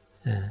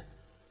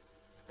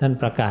ท่าน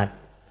ประกาศ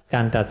ก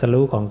ารตรัส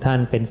รู้ของท่าน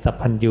เป็นสัพ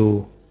พัญญู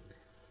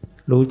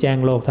รู้แจ้ง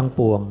โลกทั้งป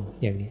วง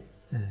อย่างนี้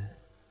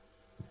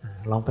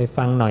ลองไป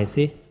ฟังหน่อย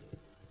สิ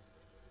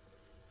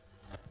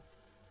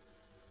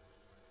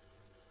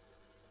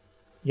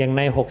อย่างใ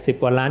น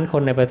60 กว่าล้านค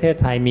นในประเทศ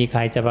ไทยมีใคร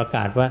จะประก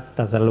าศว่าต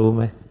รัสรู้ไ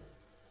หม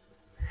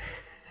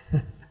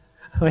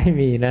ไม่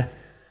มีนะ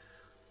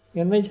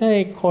งั้นไม่ใช่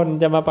คน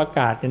จะมาประ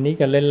กาศอย่างนี้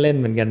กันเล่นๆ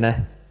เหมือนกันนะ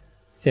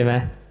ใช่ไหม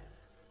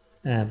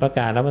ประก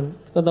าศแล้วมัน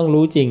ก็ต้อง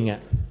รู้จริงอ่ะ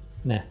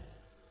นะ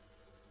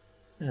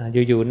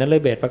อยู่ๆนั้นเล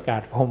ยเบสประกา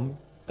ศผม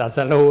ตรัส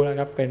รู้แล้ว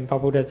ครับเป็นพระ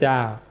พุทธเจ้า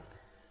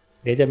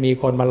เดี๋ยวจะมี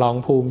คนมาลอง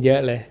ภูมิเยอะ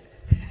เลย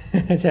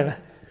ใช่ไหม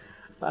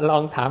มาลอ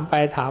งถามไป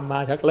ถามมา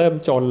ชักเริ่ม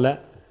จนแล้ว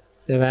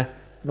ใช่ไหม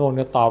โน่น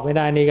ก็ตอบไม่ไ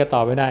ด้นี่ก็ต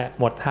อบไม่ได้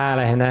หมดท่าอะ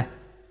ไรนะ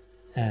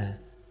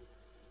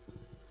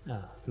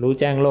รู้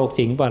แจ้งโลก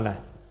จริงป่ะล่ะ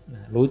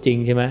รู้จริง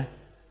ใช่ไหม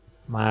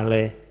มาเล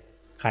ย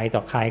ใครต่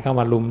อใครเข้า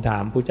มาลุมถา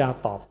มผู้เจ้า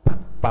ตอบ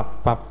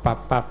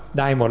ปับ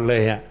ได้หมดเล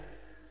ยอ่ะ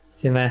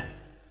ใช่ไหม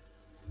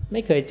ไ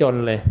ม่เคยจน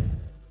เลย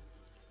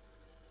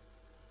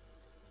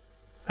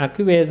อ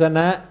คิเวสน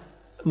ะ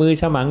มือ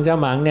ฉมั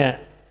งเนี่ย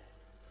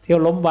เที่ยว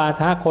ล้มวา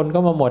ทะคนก็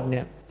มาหมดเ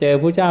นี่ยเจอ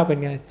ผู้เจ้าเป็น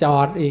ไงจอ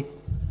ดอีก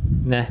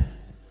นะ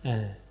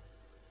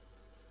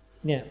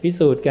เนี่ยพิ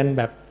สูจน์กันแ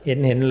บบเ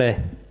ห็นเลย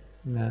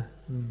นะ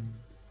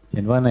เ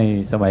ห็นว่าใน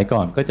สมัยก่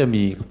อนก็จะ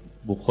มี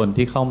บุคคล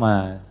ที่เข้ามา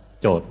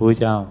โจทย์ผู้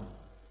เจ้า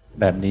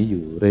แบบนี้อ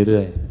ยู่เรื่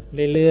อ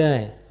ย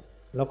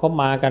ๆแล้วก็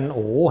มากันโ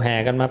อ้แห่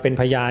กันมาเป็น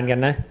พยานกัน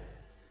นะ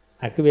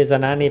อคิเวส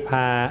นะนี่พ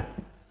า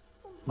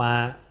มา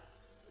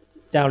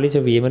เจ้าลิช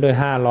วีมาด้วย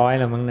500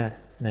แล้วมั้งนะ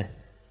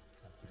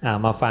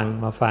มา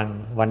ฟัง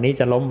วันนี้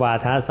จะล้มวา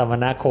ทะสม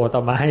ณะโคต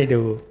มะให้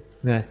ดู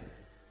นะ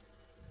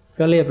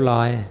ก็เรียบร้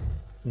อย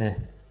นะ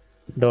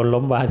โดน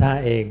ล้มวาทะ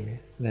เอง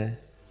นะ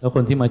แล้วค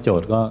นที่มาโจ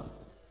ทย์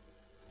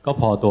ก็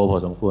พอตัวพอ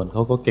สมควรเข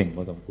าก็เก่งพ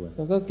อสมควรเข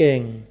าก็เก่ง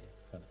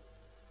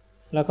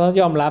แล้วก็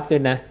ยอมรับด้ว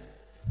ยนะ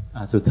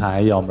สุดท้าย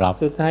ยอมรับ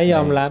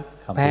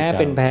แพ้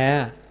เป็นแพ้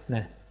น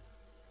ะ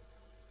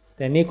แ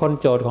ต่นี่คน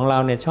โจทย์ของเรา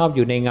เนี่ยชอบอ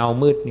ยู่ในเงา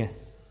มืดไง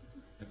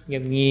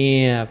เงี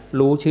ยบๆ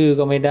รู้ชื่อ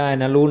ก็ไม่ได้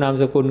นะรู้นาม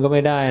สกุลก็ไ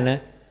ม่ได้นะ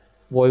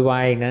โวยวา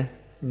ยอีกนะ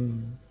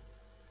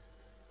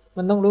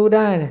มันต้องรู้ไ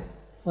ด้นะ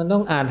มันต้อ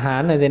งอ่านหา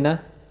รหน่อยสินะ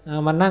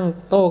มานั่ง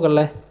โต้กันเ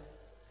ลย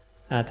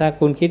ถ้า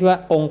คุณคิดว่า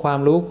องค์ความ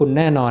รู้คุณแ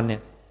น่นอนเนี่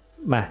ย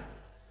มา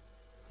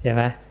ใช่ไห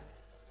ม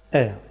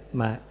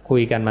มาคุ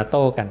ยกันมาโ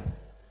ต้กัน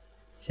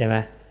ใช่ไหม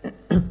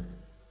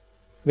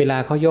เวลา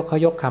เขา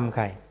ยกคำใค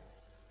ร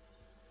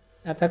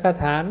อัตถก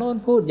ถาโน่น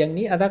พูดอย่าง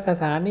นี้อัตถก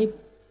ถานี้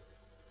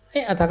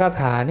อัตถก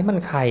ถานี่มัน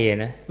ใคร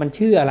นะมัน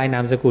ชื่ออะไรน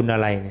ามสกุลอะ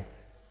ไรเนี่ย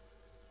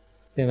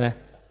ใช่ไหม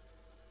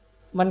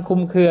มันคุ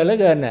มเครือเหลือ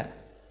เกินน่ะ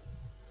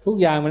ทุก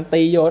อย่างมัน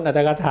ตีโยนอัตถ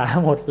กถา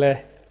หมดเลย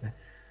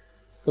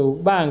ถูก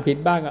บ้างผิด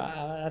บ้าง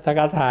อัตถ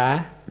กถา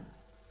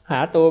หา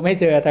ตัวไม่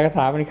เจออัตถกถ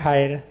าเป็นใคร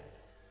นะ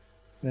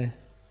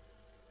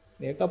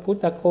เดี๋ยวก็พุท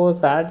ธโฆ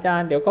ษาจา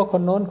รย์เดี๋ยวก็ค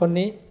นโน้นคน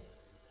นี้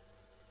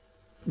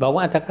บอกว่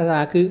าอัตถกถา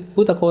คือ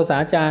พุทธโฆษา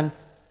จารย์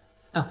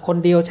คน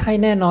เดียวใช่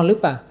แน่นอนหรือ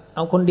เปล่าเอ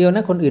าคนเดียวน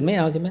ะคนอื่นไม่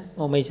เอาใช่ไหม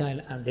ไม่ใช่แ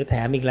ล้วเดี๋ยวแถ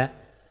มอีกแล้ว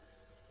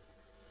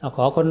ข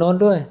อคนโน้น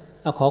ด้วย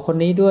ขอคน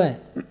นี้ด้วย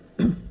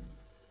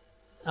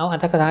เอาอัต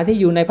ถกถาที่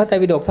อยู่ในพระไตร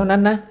ปิฎกเท่านั้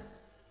นนะ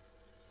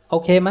โอ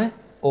เคไหม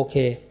โอเค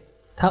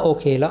ถ้าโอ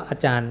เคแล้วอา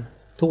จารย์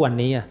ทุกวัน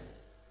นี้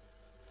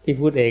ที่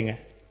พูดเอง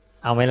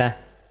เอาไหมล่ะ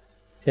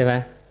ใช่ไหม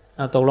เ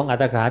อาตกลงอัต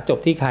ถกถาจบ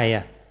ที่ใคร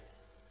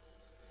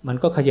มัน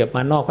ก็ขยับม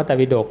านอกพระไตร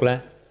ปิฎกแล้ว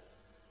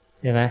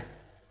ใช่ไหม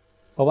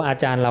เพราะว่าอา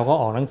จารย์เราก็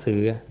ออกหนังสื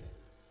อ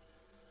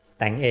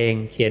แต่งเอง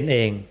เขียนเอ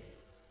ง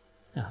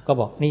ก็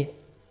บอกนี่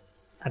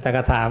อัตถก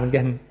ถาเหมือน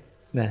กัน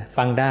นะ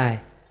ฟังได้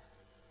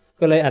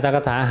ก็เลยอัตถก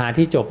ถาหา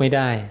ที่จบไม่ไ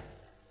ด้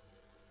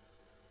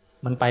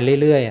มันไป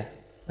เรื่อย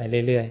ๆไป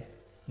เรื่อย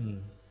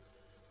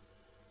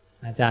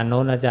ๆอาจารย์โ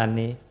น้นอาจารย์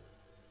นี้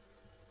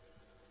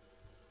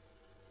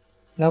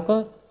แล้วก็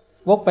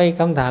วกไป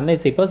คำถามใน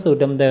10พระสูตร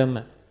เดิมๆ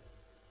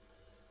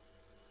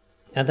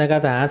อัตถก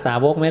ถาสา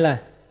วกไหมล่ะ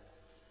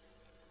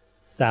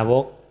สาว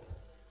ก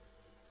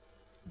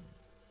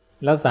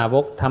แล้วสาว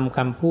กทำค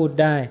ำพูด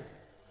ได้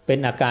เป็น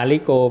อากาลิ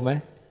โกไหม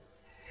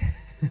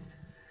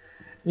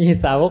มี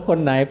สาวกคน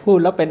ไหนพูด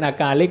แล้วเป็นอา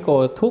กาลิโก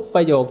ทุกป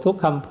ระโยคทุก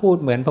คำพูด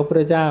เหมือนพระพุท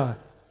ธเจ้า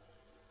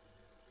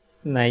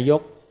ไหน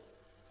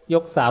ย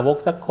กสาวก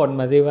สักคน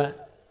มาสิว่า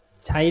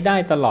ใช้ได้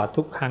ตลอด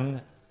ทุกครั้ง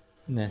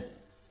นะ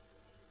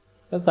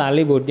พระสา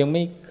รีบุตรยังไ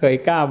ม่เคย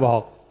กล้าบอ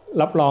ก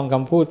รับรองค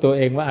ำพูดตัวเ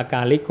องว่าอาก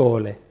าลิโก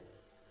เลย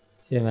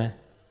ใช่ไหม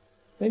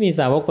ไม่มี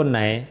สาวกคนไห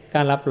นกล้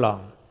ารับรอง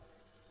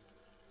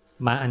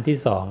มาอันที่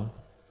สอง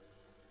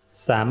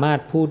สามารถ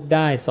พูดไ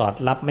ด้สอด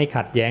รับไม่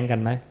ขัดแย้งกัน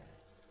ไหม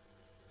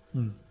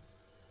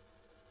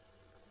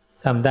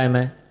ทำได้ไหม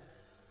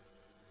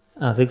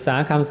ศึกษา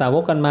คำสาว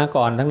กกันมา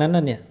ก่อนทั้งนั้น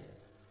น่ะเนี่ย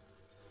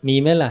มี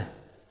ไหมล่ะ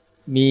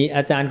มีอ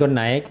าจารย์คนไ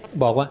หน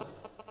บอกว่า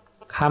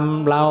ค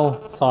ำเรา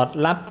สอด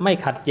รับไม่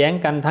ขัดแย้ง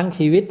กันทั้ง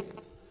ชีวิต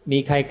มี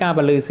ใครกล้าบ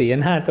รรลือศีล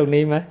ห้าตรง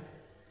นี้ไหม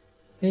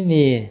ไม่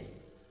มี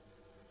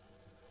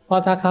เพรา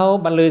ะถ้าเขา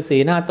บรรลือศี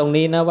ลห้าตรง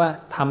นี้นะว่า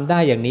ทำได้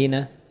อย่างนี้น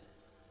ะ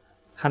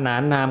ขนา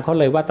นนามเขา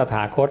เลยว่าตถ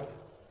าคต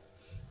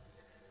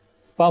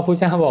เพราะพระพุทธ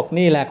เจ้าบอก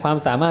นี่แหละความ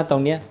สามารถตร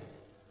งนี้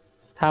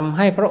ทำใ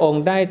ห้พระอง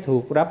ค์ได้ถู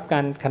กรับกา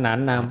รขนาน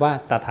นามว่า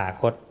ตถา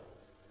คต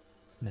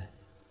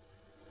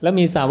แล้ว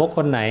มีสาวกค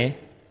นไหน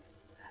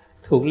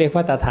ถูกเรียก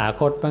ว่าตถา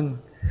คตบ้าง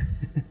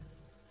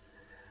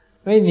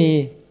ไม่มี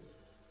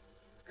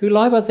คือ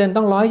 100%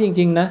 ต้อง100จ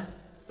ริงๆนะ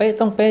เป๊ะ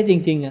ต้องเป๊ะจ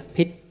ริงๆ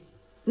ผิด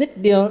นิด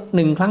เดียว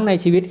1ครั้งใน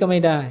ชีวิตก็ไม่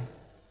ได้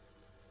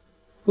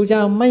พระเจ้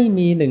าไม่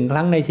มี1ค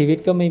รั้งในชีวิต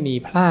ก็ไม่มี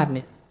พลาดเ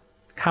นี่ย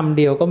คำเ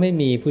ดียวก็ไม่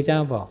มีพระเจ้า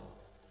บอก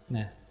น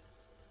ะ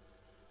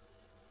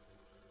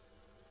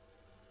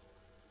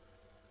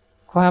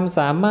ความส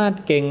ามารถ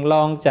เก่งร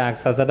องจาก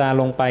ศาสดา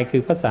ลงไปคื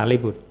อพระสารี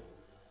บุตร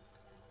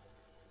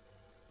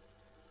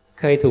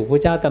เคยถูกพร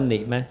ะเจ้าตำหนิ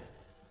ไหม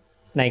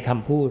ในค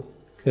ำพูด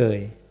เคย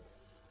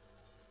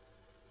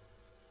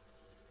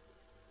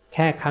แ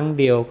ค่ครั้ง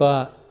เดียวก็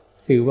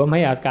ถือว่าไม่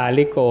อากา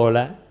ลิโกแ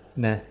ล้ว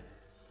นะ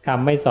ค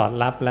ำไม่สอด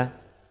รับแล้ว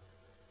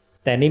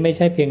แต่นี่ไม่ใ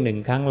ช่เพียง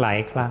1ครั้งหลาย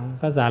ครั้ง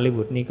พระสารี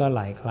บุตรนี่ก็ห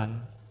ลายครั้ง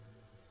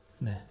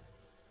นะ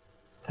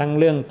ทั้ง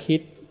เรื่องคิ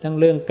ดทั้ง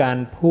เรื่องการ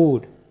พูด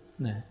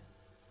นะ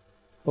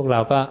พวกเรา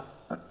ก็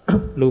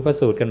รู้พระ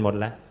สูตรกันหมด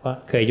แล้วเพราะ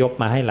เคยยก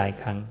มาให้หลาย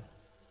ครั้ง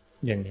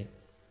อย่างนี้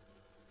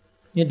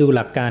นี่ดูห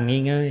ลักการ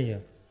ง่ายๆอ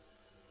ยู่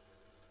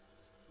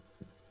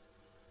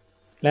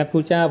และพร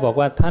ะเจ้าบอก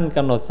ว่าท่านก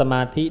ำหนดสม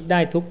าธิได้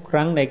ทุกค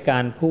รั้งในกา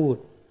รพูด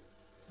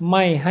ไ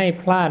ม่ให้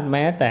พลาดแ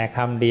ม้แต่ค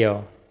ำเดียว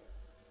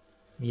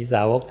มีส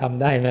าวกท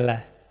ำได้ไหมล่ะ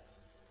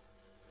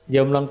โย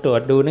มลองตรว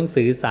จดูหนัง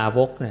สือสาว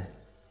กนะ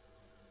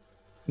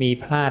มี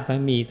พลาดไหม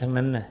มีทั้ง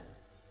นั้นนะ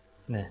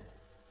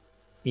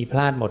มีพล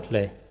าดหมดเล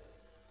ย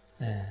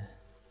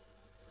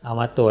เอา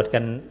มาตรวจกั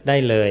นได้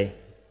เลย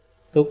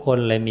ทุกคน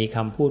เลยมีค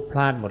ำพูดพล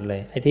าดหมดเล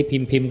ยไอ้ที่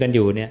พิมพ์กันอ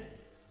ยู่เนี่ย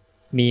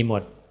มีหม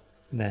ด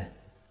นะ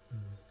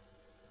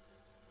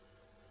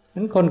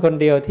นั้นคนคน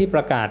เดียวที่ป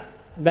ระกาศ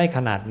ได้ข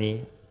นาดนี้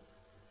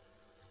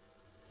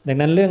ดัง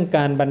นั้นเรื่องก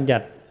ารบัญญั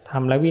ติธรร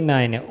มและวินั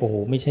ยเนี่ยโอ้โห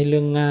ไม่ใช่เรื่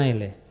องง่าย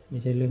เลยไม่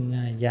ใช่เรื่อง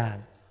ง่ายยาก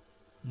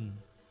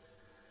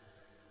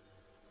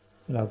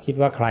เราคิด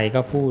ว่าใคร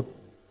ก็พูด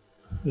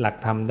หลัก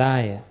ธรรมได้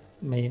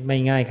ไม่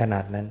ง่ายขนา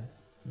ดนั้น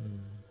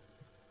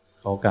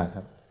ขอโอกาสค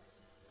รับ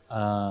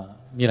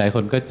มีหลายค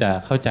นก็จะ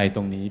เข้าใจต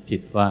รงนี้ผิ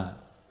ดว่า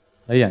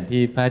แล้วอย่าง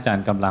ที่พระอาจาร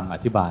ย์กำลังอ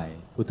ธิบาย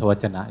พุทธว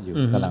จนะอยู่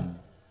กำลัง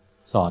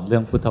สอนเรื่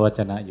องพุทธวจ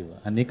นะอยู่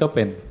อันนี้ก็เ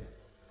ป็น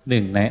ห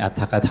นึ่งในอรร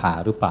ถกถา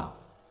หรือเปล่า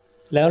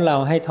แล้วเรา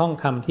ให้ท่อง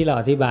คำที่เรา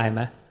อธิบายไห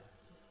ม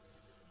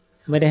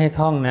ไม่ได้ให้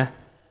ท่องนะ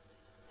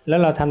แล้ว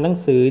เราทำหนัง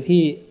สือ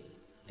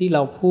ที่เร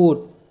าพูด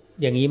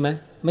อย่างนี้ไหม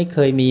ไม่เค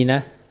ยมีนะ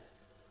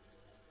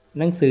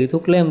หนังสือทุ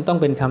กเล่มต้อง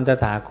เป็นคำต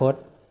ถาคต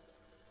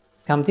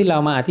คำที่เรา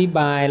มาอธิบ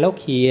ายแล้ว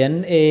เขียน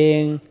เอง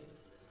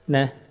น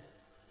ะ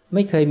ไ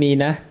ม่เคยมี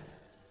นะ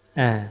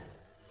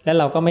แล้ว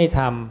เราก็ไม่ท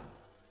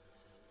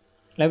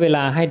ำและเวล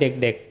าให้เ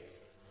ด็ก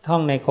ๆท่อ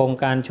งในโครง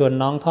การชวน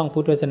น้องท่องพุ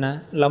ทธวจนะ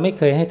เราไม่เ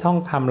คยให้ท่อง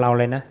คำเรา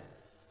เลยนะ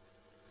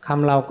ค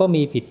ำเราก็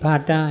มีผิดพลา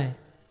ดได้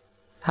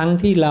ทั้ง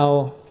ที่เรา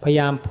พยา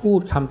ยามพูด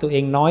คำตัวเอ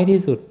งน้อยที่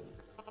สุด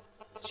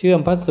เชื่อม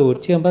พระสูตร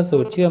เชื่อมพระสู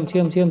ตรเชื่อ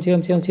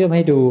มใ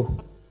ห้ดู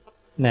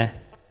นะ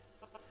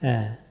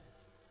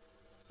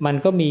มัน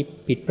ก็มี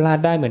ผิดพลาด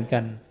ได้เหมือนกั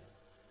น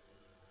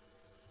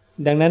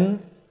ดังนั้น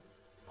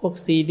พวก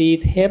ซีดี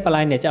เทปอะไร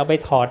เนี่ยจะเอาไป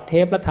ถอดเท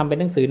ปแล้วทำเป็น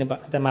หนังสือเนี่ย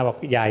จะมาบอก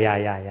อย่า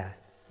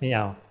ไม่เอ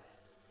า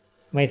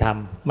ไม่ท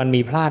ำมัน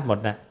มีพลาดหมด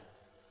นะ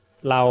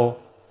เ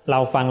รา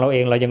ฟังเราเอ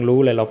งเรายังรู้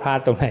เลยเราพลาด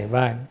ตรงไหน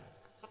บ้าง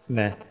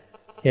นะ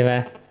ใช่ไหม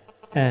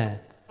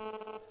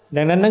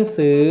ดังนั้นหนัง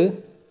สือ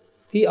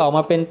ที่ออกม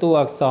าเป็นตัว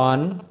อักษร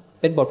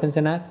เป็นบทพยัญช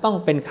นะต้อง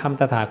เป็นคำ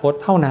ตถาคต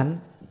เท่านั้น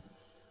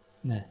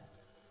นะ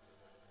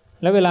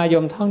แล้วเวลาโย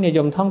มท่องเนี่ยโย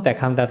มท่องแต่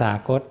คำตถา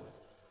คต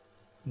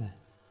นะ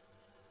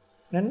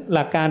นั้นห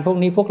ลักการพวก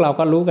นี้พวกเรา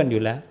ก็รู้กันอ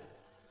ยู่แล้ว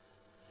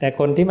แต่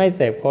คนที่ไม่เส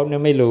พครบเนี่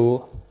ยไม่รู้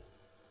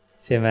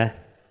ใช่ไหม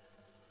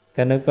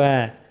ก็นึกว่า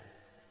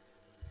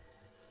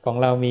ของ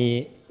เรา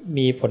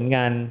มีผลง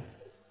าน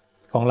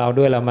ของเรา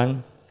ด้วยแล้วมั้ง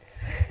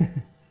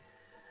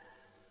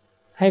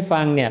ให้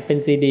ฟังเนี่ยเป็น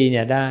ซีดีเ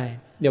นี่ยได้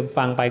โยม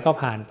ฟังไปก็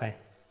ผ่านไป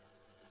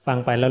ฟัง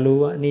ไปแล้วรู้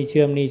ว่านี่เ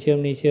ชื่อมนี่เชื่อม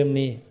นี่เชื่อม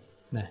นี่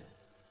นะ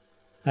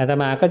อาต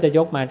มาก็จะย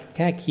กมาแ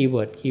ค่คีย์เ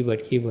วิ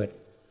ร์ด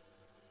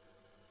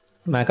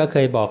มาก็เค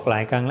ยบอกหลา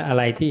ยครั้งแล้วอะ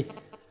ไรที่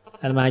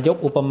อาตมายก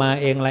อุปมา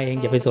เองอะไรเอง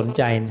อย่าไปสนใ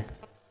จนะ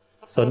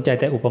สนใจ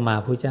แต่อุปมา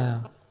พระเจ้า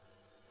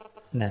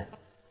นะ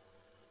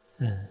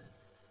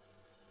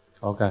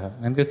โอเคครับ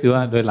งั้นก็คือว่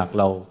าโดยหลัก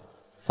เรา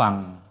ฟัง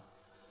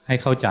ให้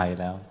เข้าใจ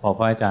แล้วพอพ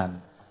ระอาจารย์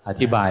อ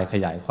ธิบายข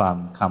ยายความ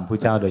คำพระ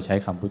เจ้าโดยใช้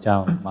คำพระเจ้า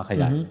มาข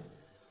ยาย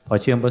พอ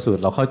เชื่อมพระสูตร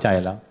เราเข้าใจ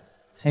แล้ว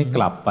ให้ก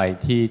ลับไป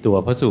ที่ตัว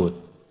พระสูตร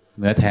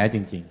เนื้อแท้จ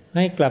ริงๆใ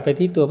ห้กลับไป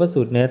ที่ตัวพระ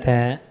สูตรเนื้อแท้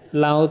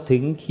เราถึ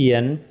งเขีย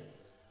น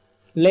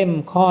เล่ม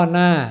ข้อห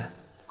น้า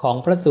ของ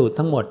พระสูตร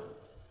ทั้งหมด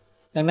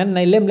ดังนั้นใน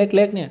เล่มเ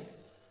ล็กๆเนี่ย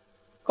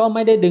ก็ไ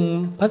ม่ได้ดึง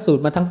พระสูต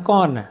รมาทั้งก้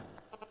อนน่ะ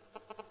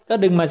ก็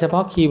ดึงมาเฉพา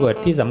ะคีย์เวิร์ด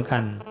ที่สำคั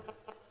ญ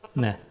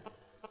นะ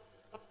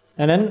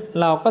ดังนั้น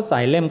เราก็ใส่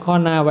เล่มข้อ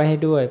หน้าไว้ให้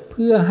ด้วยเ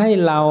พื่อให้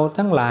เรา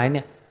ทั้งหลายเ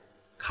นี่ย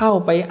เข้า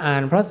ไปอ่า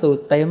นพระสูต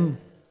รเต็ม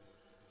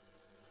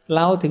เ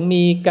ราถึง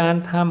มีการ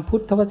ทำพุ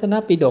ทธวจนะ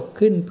ปิฎก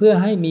ขึ้นเพื่อ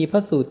ให้มีพร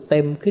ะสูตรเต็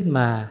มขึ้น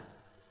มา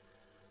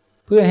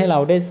เพื่อให้เรา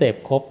ได้เสพ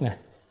ครบไง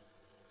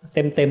เ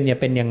ต็มเนี่ย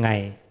เป็นยังไง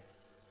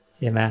ใ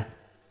ช่ไหม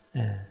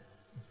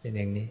เป็นอ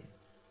ย่างนี้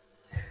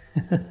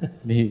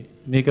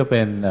นี่ก็เ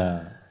ป็น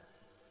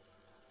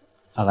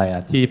อะไร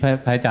ที่พ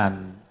ระอาจาร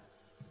ย์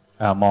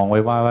มองไว้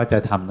ว่าจะ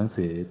ทำหนัง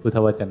สือพุทธ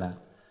วจนะ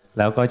แ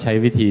ล้วก็ใช้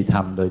วิธีท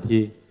ำโดย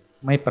ที่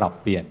ไม่ปรับ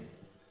เปลี่ยน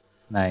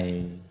ใน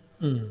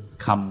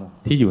ค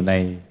ำที่อยู่ใน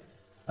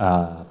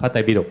พระไตร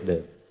ปิฎกเดิ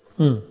ม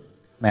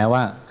แม้ว่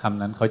าค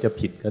ำนั้นเขาจะ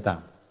ผิดก็ตา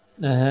ม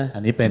อั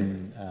นนี้เป็น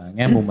แ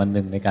ง่มุมอันห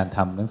นึ่งในการท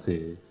ำหนังสื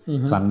อ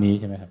ครั้งนี้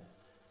ใช่ไหมครับ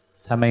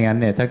ถ้าไม่งั้น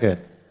เนี่ยถ้าเกิด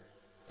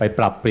ไปป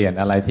รับเปลี่ยน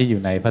อะไรที่อ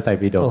ยู่ในพระไตร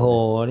ปิฎกโอ้โห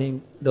นี่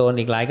โดน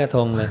อีกหลายกระท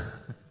งเลย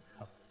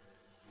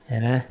เห็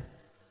นไหม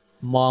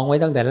มองไว้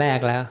ตั้งแต่แรก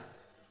แล้ว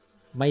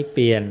ไม่เป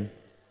ลี่ยน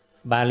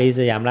บาลีส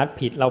ยามรัฐ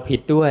ผิดเราผิ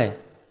ดด้วย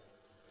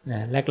น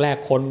ะแรก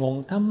ๆคนงง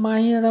ทำไม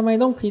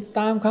ต้องผิด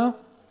ตามเขา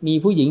มี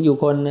ผู้หญิงอยู่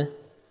คนนะ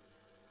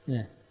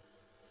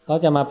เขา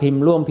จะมาพิม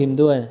พ์ร่วมพิมพ์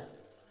ด้วย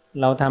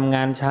เราทำง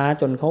านช้า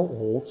จนเขาโอ้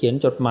โหเขียน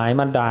จดหมาย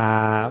มาด่า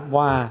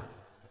ว่า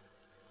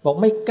บอก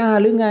ไม่กล้า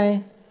หรือไง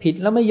ผิด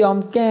แล้วไม่ยอม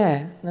แก้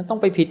นะต้อง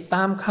ไปผิดต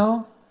ามเขา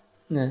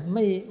นะไ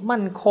ม่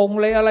มั่นคง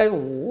เลยอะไรโ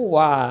อ้โห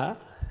ว่า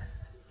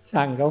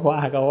ช่างก็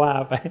ว่า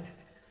ไป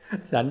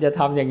ฉันจะท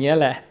ำอย่างนี้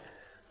แหละ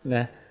น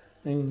ะ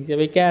จะ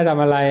ไปแก้ท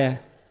ำอะไร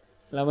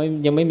เรา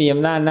ยังไม่มีอ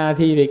ำนาจหน้า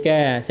ที่ไปแก้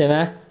ใช่ไหม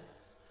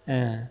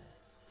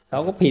เขา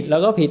ก็ผิดแล้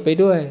วก็ผิดไป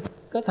ด้วย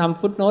ก็ทำ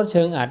ฟุตโนตเ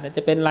ชิงอัดจ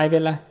ะเป็นไร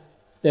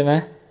ใช่ไหม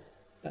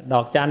ด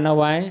อกจันเอา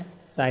ไว้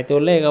ใส่ตัว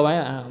เลขเอาไว้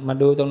มา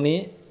ดูตรงนี้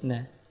น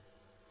ะ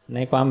ใน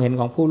ความเห็น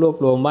ของผู้รวบ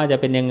รวมว่าจะ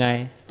เป็นยังไง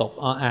ตก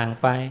อ่าง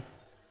ไป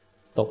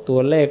ตกตัว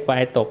เลขไป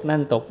ตกนั่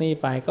นตกนี่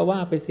ไปก็ว่า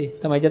ไปสิ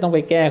ทำไมจะต้องไป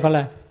แก้เขา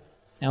ล่ะ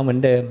เอาเหมือน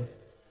เดิม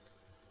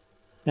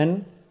นั้น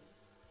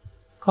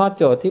ข้อ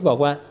โจทย์ที่บอก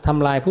ว่าท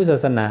ำลายผู้ศา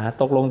สนา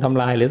ตกลงท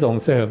ำลายหรือส่ง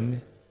เสริม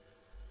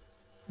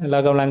เรา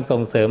กำลังส่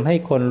งเสริมให้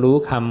คนรู้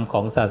คำข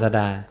องศาสด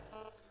า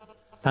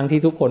ทั้งที่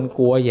ทุกคนก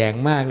ลัวแยง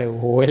มากเลยโอ้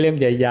โหเล่ม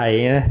ใหญ่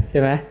ๆนะใช่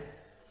ไหม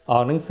ออ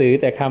กหนังสือ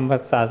แต่ค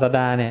ำศาสด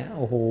าเนี่ยโ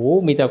อ้โห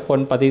มีแต่คน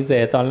ปฏิเส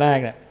ธตอนแรก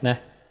นะ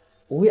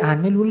อ่าน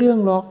ไม่รู้เรื่อง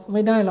หรอกไ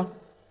ม่ได้หรอก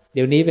เ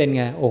ดี๋ยวนี้เป็น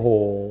ไงโอ้โห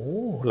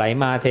ไหล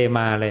มาเทม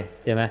าเลย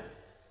ใช่ไหม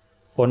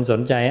คนส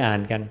นใจอ่า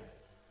นกัน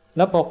แ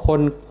ล้วพอค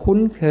นคุ้น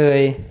เคย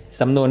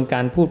สำนวนกา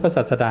รพูดพระศ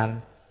าสดา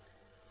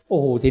โอ้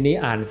โหทีนี้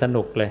อ่านส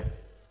นุกเลย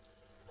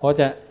เพราะ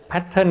จะแพ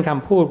ทเทิร์นค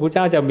ำพูดพระเ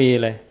จ้าจะมี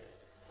เลย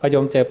พอโย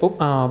มเจอปุ๊บ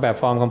แบบ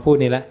ฟอร์มคำพูด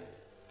นี้แล้ว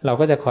เรา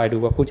ก็จะคอยดู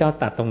ว่าพระเจ้า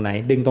ตัดตรงไหน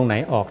ดึงตรงไหน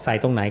ออกใส่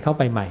ตรงไหนเข้า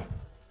ไปใหม่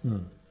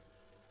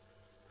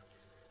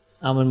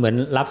มันเหมือน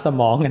รับส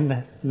มองกัน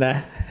นะ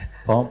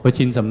เพราะพอ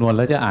ชินสำนวนแ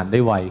ล้วจะอ่านได้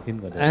ไวขึ้น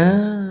กว่าเดิม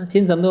ชิ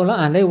นสำนวนแล้ว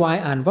อ่านได้ไว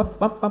อ่าน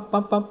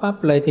ปั๊บ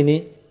เลยทีนี้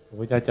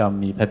พระเจ้าจะ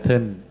มีแพทเทิ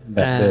ร์นแบ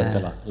บเดิมต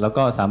ลอดแล้ว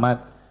ก็สามารถ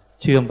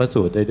เชื่อมพระ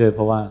สูตรได้ด้วยเพ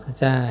ราะว่า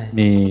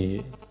มี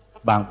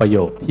บางประโย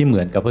คที่เห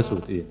มือนกับพระสู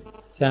ตรอื่น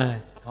ใช่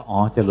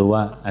จะรู้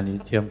ว่าอันนี้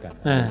เชื่อมกัน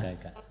ได้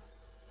กัน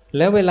แ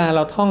ล้วเวลาเร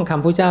าท่องค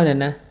ำพระเจ้าเนี่ย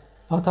นะ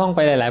พอท่องไป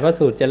หลายๆพระ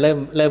สูตรจะเ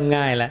ริ่ม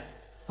ง่ายแล้ว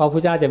เพราะพร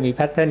ะเจ้าจะมีแพ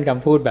ทเทิร์นค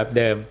ำพูดแบบ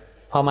เดิม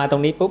พอมาตร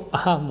งนี้ปุ๊บ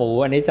หมู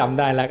อันนี้จำ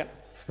ได้แล้ว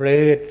ฟ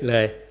ลืดเล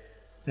ย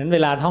นั้นเว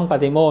ลาท่องปา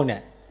ฏิโมกข์เนี่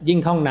ยยิ่ง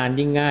ท่องนาน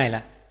ยิ่งง่ายล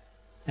ะ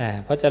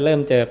เพราะจะเริ่ม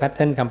เจอแพทเ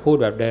ทิร์นคำพูด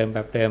แบบเ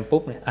ดิมปุ๊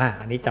บเนี่ย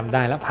อันนี้จำไ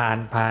ด้แล้วผ่าน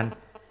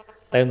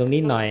เติมตรง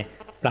นี้หน่อย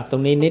ปรับตร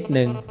งนี้นิด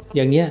นึงอ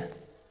ย่างเนี้ย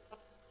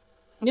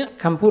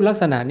คำพูดลัก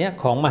ษณะเนี้ย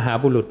ของมหา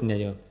บุรุษเนี่ย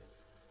โยม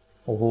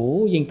โอ้โห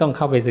ยิ่งต้องเ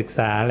ข้าไปศึกษ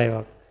าเลย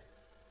ว่า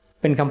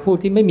เป็นคำพูด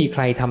ที่ไม่มีใค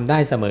รทำได้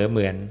เสมอเห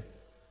มือน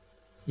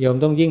โยม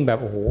ต้องยิ่งแบบ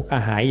โอ้โหกระ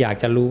หายอยาก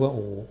จะรู้ว่าโ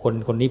อ้โห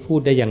คนนี้พูด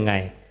ได้ยังไง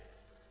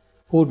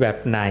พูดแบบ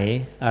ไหน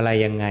อะไร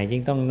ยังไงยิ่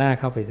งต้องน่า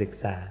เข้าไปศึก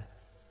ษา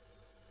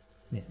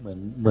เนี่ยเห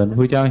มือนพ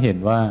ระเจ้าเห็น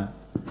ว่า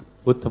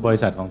พุทธบริ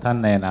ษัทของท่าน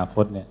ในอนาค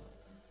ตเนี่ย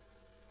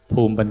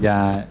ภูมิปัญญา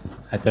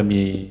อาจจะ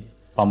มี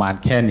ประมาณ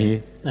แค่นี้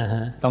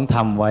ต้องท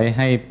ำไว้ใ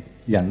ห้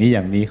อย่าง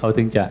นี้เขา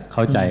ถึงจะเ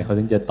ข้าใจเขา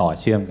ถึงจะต่อ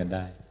เชื่อมกันไ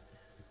ด้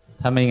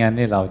ถ้าไม่งั้นเ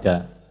นี่ยเรา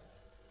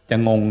จะ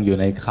งงอยู่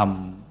ในค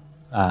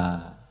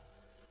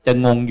ำจะ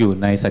งงอยู่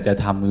ในสัจ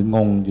ธรรมหรือง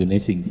งอยู่ใน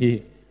สิ่งที่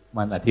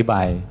มันอธิบ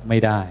ายไม่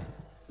ได้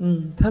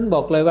ท่านบ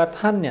อกเลยว่า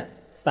ท่านเนี่ย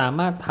สาม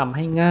ารถทำใ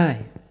ห้ง่าย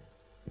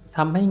ท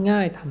ำใ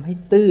ห้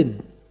ตื้น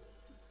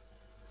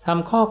ท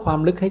ำข้อความ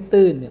ลึกให้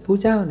ตื้นเนี่ยผู้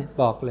เจ้าเนี่ย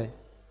บอกเลย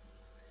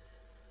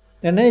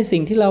ดังนั้นในสิ่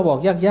งที่เราบอก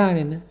ยากๆเ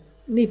นี่ยนะ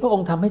นี่พระอง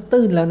ค์ทำให้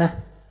ตื้นแล้วนะ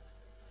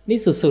นี่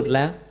สุดๆแ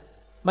ล้ว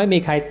ไม่มี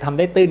ใครทำ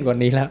ได้ตื้นกว่า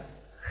นี้แล้ว